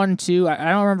recent one too.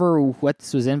 I don't remember what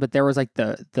this was in, but there was like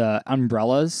the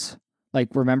umbrellas. Like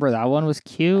remember that one was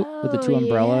cute with the two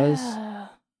umbrellas. Yeah.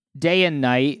 Day and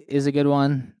Night is a good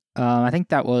one. I think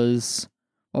that was,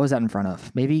 what was that in front of?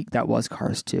 Maybe that was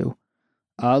Cars 2.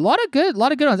 A lot of good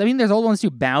ones. I mean, there's old ones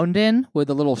too. Boundin' with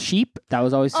the little sheep. That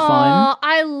was always fun. Oh,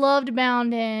 I loved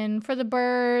Boundin'. For the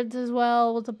Birds as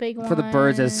well was a big one. For the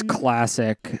Birds is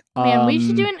classic. Man, we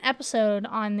should do an episode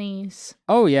on these.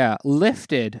 Oh yeah,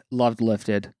 Lifted. Loved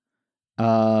Lifted.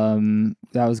 That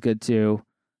was good too.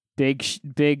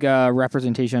 Big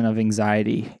representation of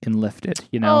anxiety in Lifted,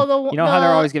 you know? How they're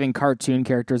always giving cartoon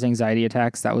characters anxiety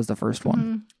attacks? That was the first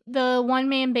one. The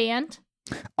one-man band?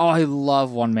 Oh, I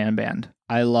love one-man band.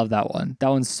 I love that one. That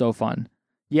one's so fun.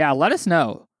 Yeah, let us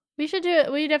know. We should do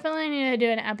it. We definitely need to do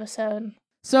an episode.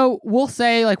 So we'll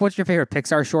say, like, what's your favorite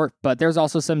Pixar short? But there's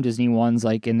also some Disney ones,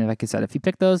 like I said, if you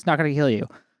pick those, not going to kill you.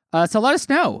 So let us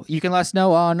know. You can let us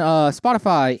know on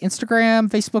Spotify, Instagram,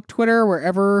 Facebook, Twitter,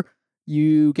 wherever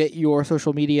you get your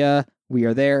social media. We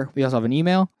are there. We also have an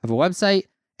email, have a website.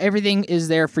 Everything is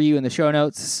there for you in the show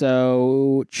notes.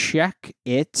 So check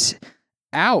it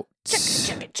out.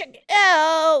 Check it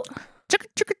out. Check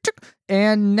it.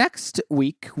 And next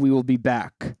week, we will be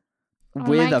back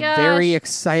with a very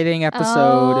exciting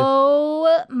episode.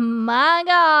 Oh my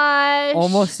gosh.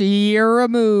 Almost a year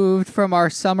removed from our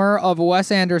summer of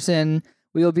Wes Anderson.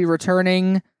 We will be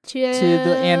returning to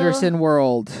the Anderson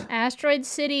world. Asteroid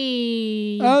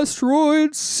City.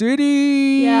 Asteroid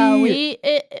City. Yeah,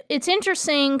 it's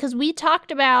interesting because we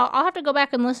talked about. I'll have to go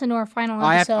back and listen to our final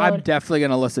episode. I'm definitely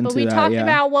going to listen to that. But we talked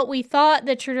about what we thought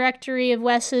the trajectory of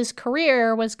Wes's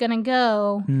career was going to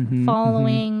go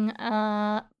following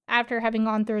after having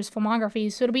gone through his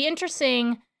filmography. So it'll be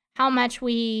interesting how much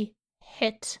we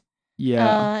hit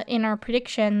in our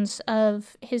predictions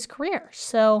of his career.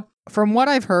 So from what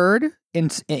I've heard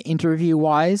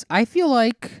interview-wise, I feel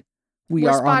like we're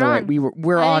on the right.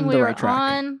 We're on the right track.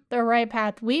 On the right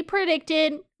path. We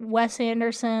predicted Wes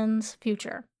Anderson's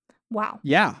future. Wow.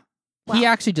 Yeah. Wow. He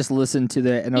actually just listened to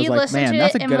it, and I was like, man,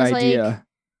 that's a good idea. Like,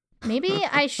 maybe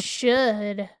I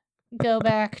should go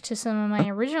back to some of my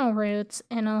original roots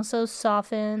and also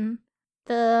soften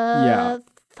the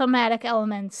thematic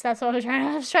elements. That's what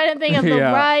I was trying to think of the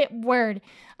right word.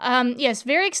 Yes,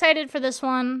 very excited for this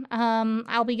one.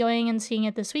 I'll be going and seeing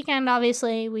it this weekend,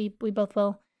 obviously. We both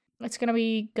will. It's going to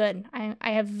be good.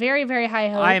 I have very, very high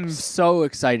hopes. I'm so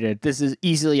excited. This is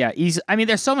easily. I mean,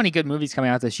 there's so many good movies coming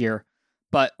out this year,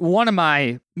 but one of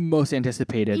my most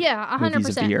anticipated 100% movies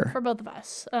of the year. For both of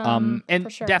us. And for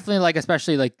sure. Definitely, like,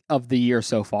 especially like of the year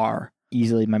so far.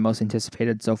 Easily my most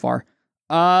anticipated so far.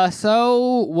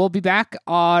 So we'll be back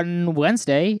on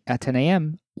Wednesday at 10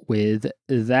 a.m. with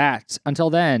that.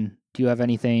 Until then, do you have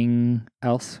anything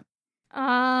else?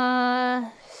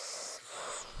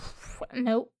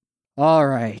 Nope. All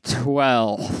right.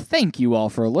 Well, thank you all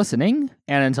for listening.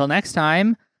 And until next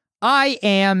time, I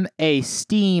am a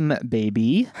steam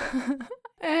baby.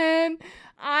 And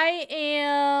I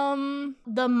am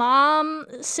the mom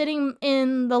sitting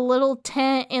in the little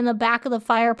tent in the back of the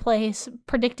fireplace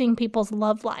predicting people's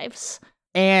love lives.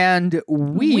 And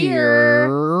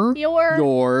we're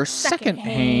your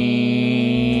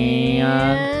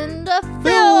second-hand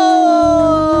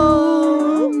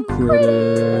film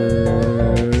critic.